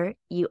remember,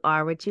 you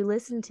are what you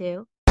listen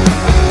to.